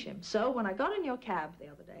punish him. So when I got in your cab the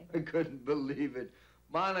other day... I couldn't believe it.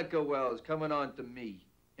 Monica Wells coming on to me,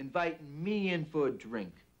 inviting me in for a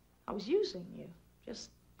drink. I was using you, just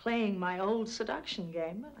playing my old seduction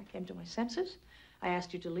game. I came to my senses. I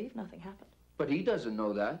asked you to leave, nothing happened. But he doesn't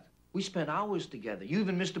know that. We spent hours together. You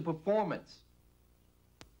even missed a performance.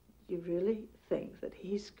 You really think that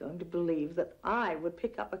he's going to believe that I would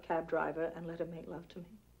pick up a cab driver and let him make love to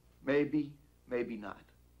me? Maybe, maybe not.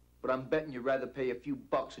 But I'm betting you'd rather pay a few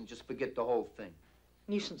bucks and just forget the whole thing.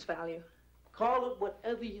 Nuisance value. Call it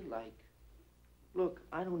whatever you like. Look,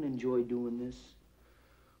 I don't enjoy doing this,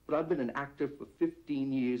 but I've been an actor for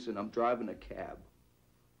 15 years and I'm driving a cab.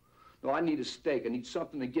 No, I need a steak. I need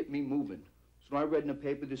something to get me moving. So I read in the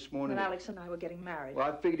paper this morning... When Alex and I were getting married. Well,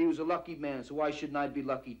 I figured he was a lucky man, so why shouldn't I be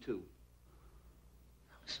lucky too?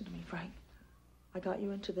 Listen to me, Frank. I got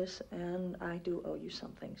you into this, and I do owe you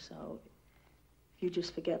something, so if you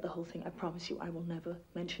just forget the whole thing, I promise you I will never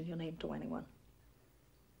mention your name to anyone.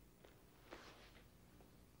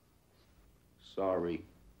 Sorry.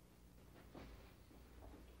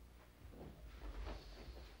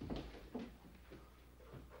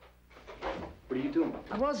 What are you doing?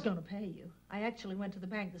 I was going to pay you. I actually went to the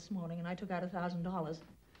bank this morning and I took out $1,000.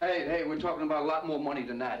 Hey, we're talking about a lot more money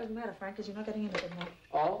than that. Doesn't matter, Frank, because you're not getting anything more.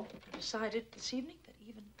 Oh? I decided this evening that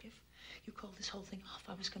even if you called this whole thing off,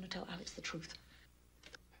 I was going to tell Alex the truth.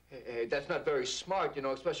 Hey, that's not very smart, you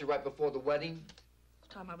know, especially right before the wedding.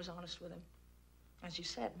 It's time I was honest with him. As you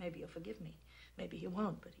said, maybe he'll forgive me. Maybe he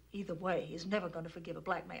won't, but either way, he's never going to forgive a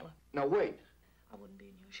blackmailer. Now, wait. I wouldn't be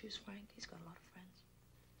in your shoes, Frank. He's got a lot of friends.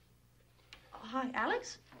 Hi,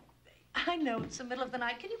 Alex? I know it's the middle of the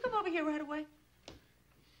night. Can you come over here right away?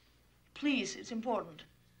 Please, it's important.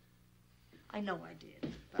 I know I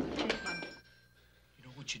did, but I changed my mind. You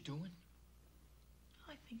know what you're doing?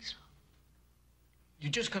 I think so.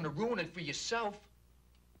 You're just gonna ruin it for yourself.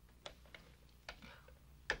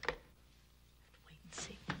 Wait and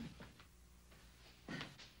see.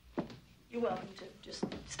 You're welcome to just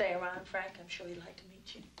stay around, Frank. I'm sure he'd like to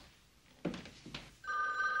meet you.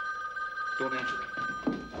 Don't answer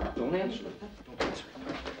it. Don't answer it. Don't answer it.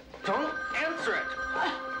 Don't answer it!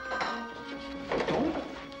 Don't.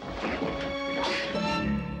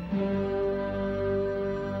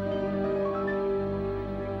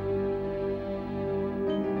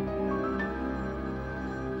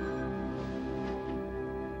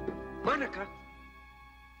 Monica!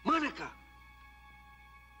 Monica!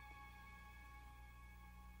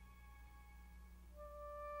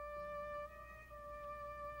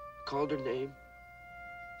 Called her name.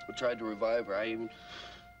 I tried to revive her. I even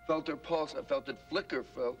felt her pulse. I felt it flicker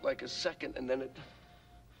for like a second, and then it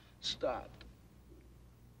stopped.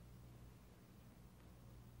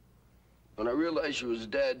 When I realized she was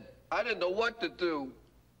dead, I didn't know what to do.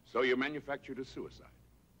 So you manufactured a suicide?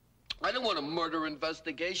 I didn't want a murder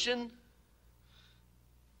investigation.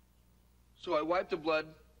 So I wiped the blood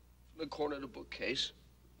from the corner of the bookcase.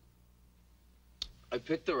 I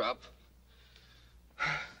picked her up.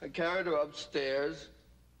 I carried her upstairs,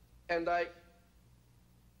 and I...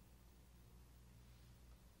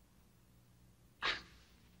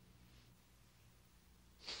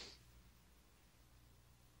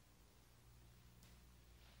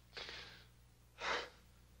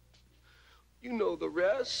 You know the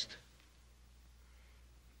rest.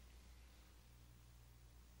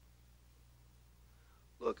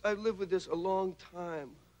 Look, I've lived with this a long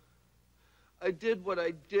time. I did what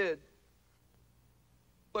I did.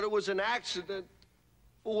 But it was an accident.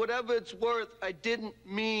 For whatever it's worth, I didn't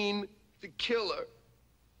mean to kill her.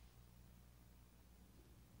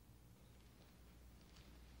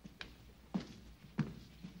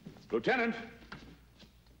 Lieutenant!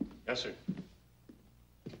 Yes, sir.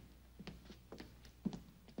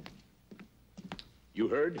 You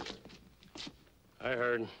heard? I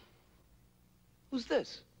heard. Who's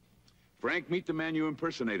this? Frank, meet the man you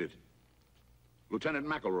impersonated. Lieutenant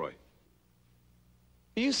McElroy.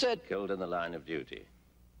 You said... Killed in the line of duty.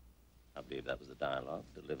 I believe that was the dialogue,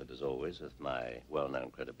 delivered as always with my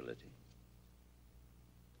well-known credibility.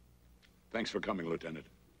 Thanks for coming, Lieutenant.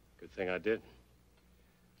 Good thing I did.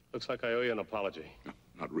 Looks like I owe you an apology. No,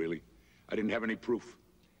 not really. I didn't have any proof.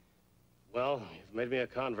 Well, you've made me a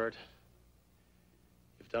convert.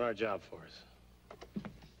 You've done our job for us.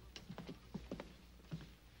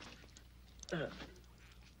 I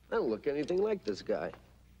don't look anything like this guy.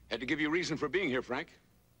 Had to give you a reason for being here, Frank.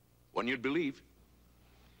 One you'd believe.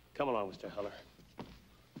 Come along, Mr. Heller.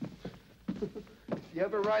 If you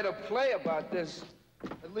ever write a play about this,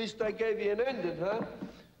 at least I gave you an ending, huh?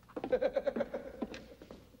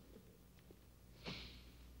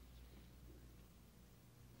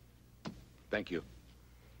 Thank you.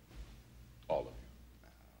 All of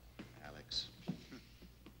you. Alex.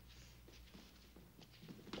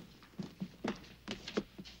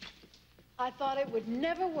 I thought it would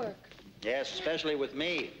never work. Yes, especially with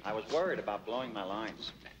me. I was worried about blowing my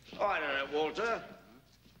lines. Oh, I don't know, Walter.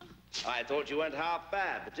 I thought you weren't half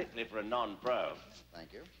bad, particularly for a non-pro.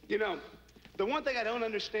 Thank you. You know, the one thing I don't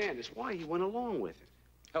understand is why he went along with it.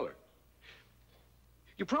 Heller.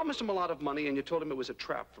 You promised him a lot of money and you told him it was a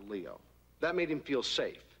trap for Leo. That made him feel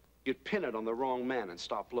safe. You'd pin it on the wrong man and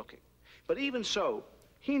stop looking. But even so,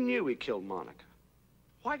 he knew he killed Monica.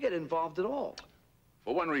 Why get involved at all?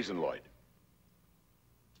 For one reason, Lloyd.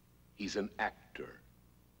 He's an actor.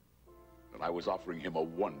 And I was offering him a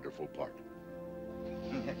wonderful part.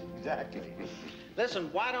 Exactly. Listen,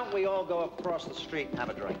 why don't we all go across the street and have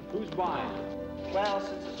a drink? Who's buying? Well,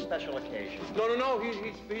 since it's a special occasion. No,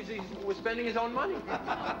 we're spending his own money.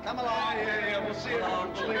 Come along. Yeah, we'll see you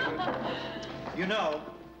around. You know,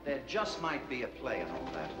 there just might be a play and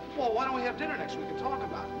all that. Well, why don't we have dinner next week and talk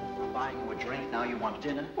about it? I'm buying you a drink, now you want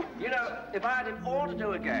dinner? You know, if I had it all to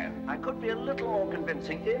do again, I could be a little more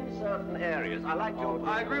convincing in certain areas. I like your...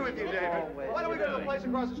 I agree with you, David. Why don't we go to the place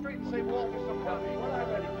across the street and save Walter some money?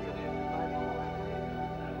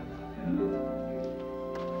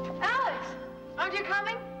 Alex, aren't you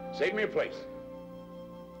coming? Save me a place.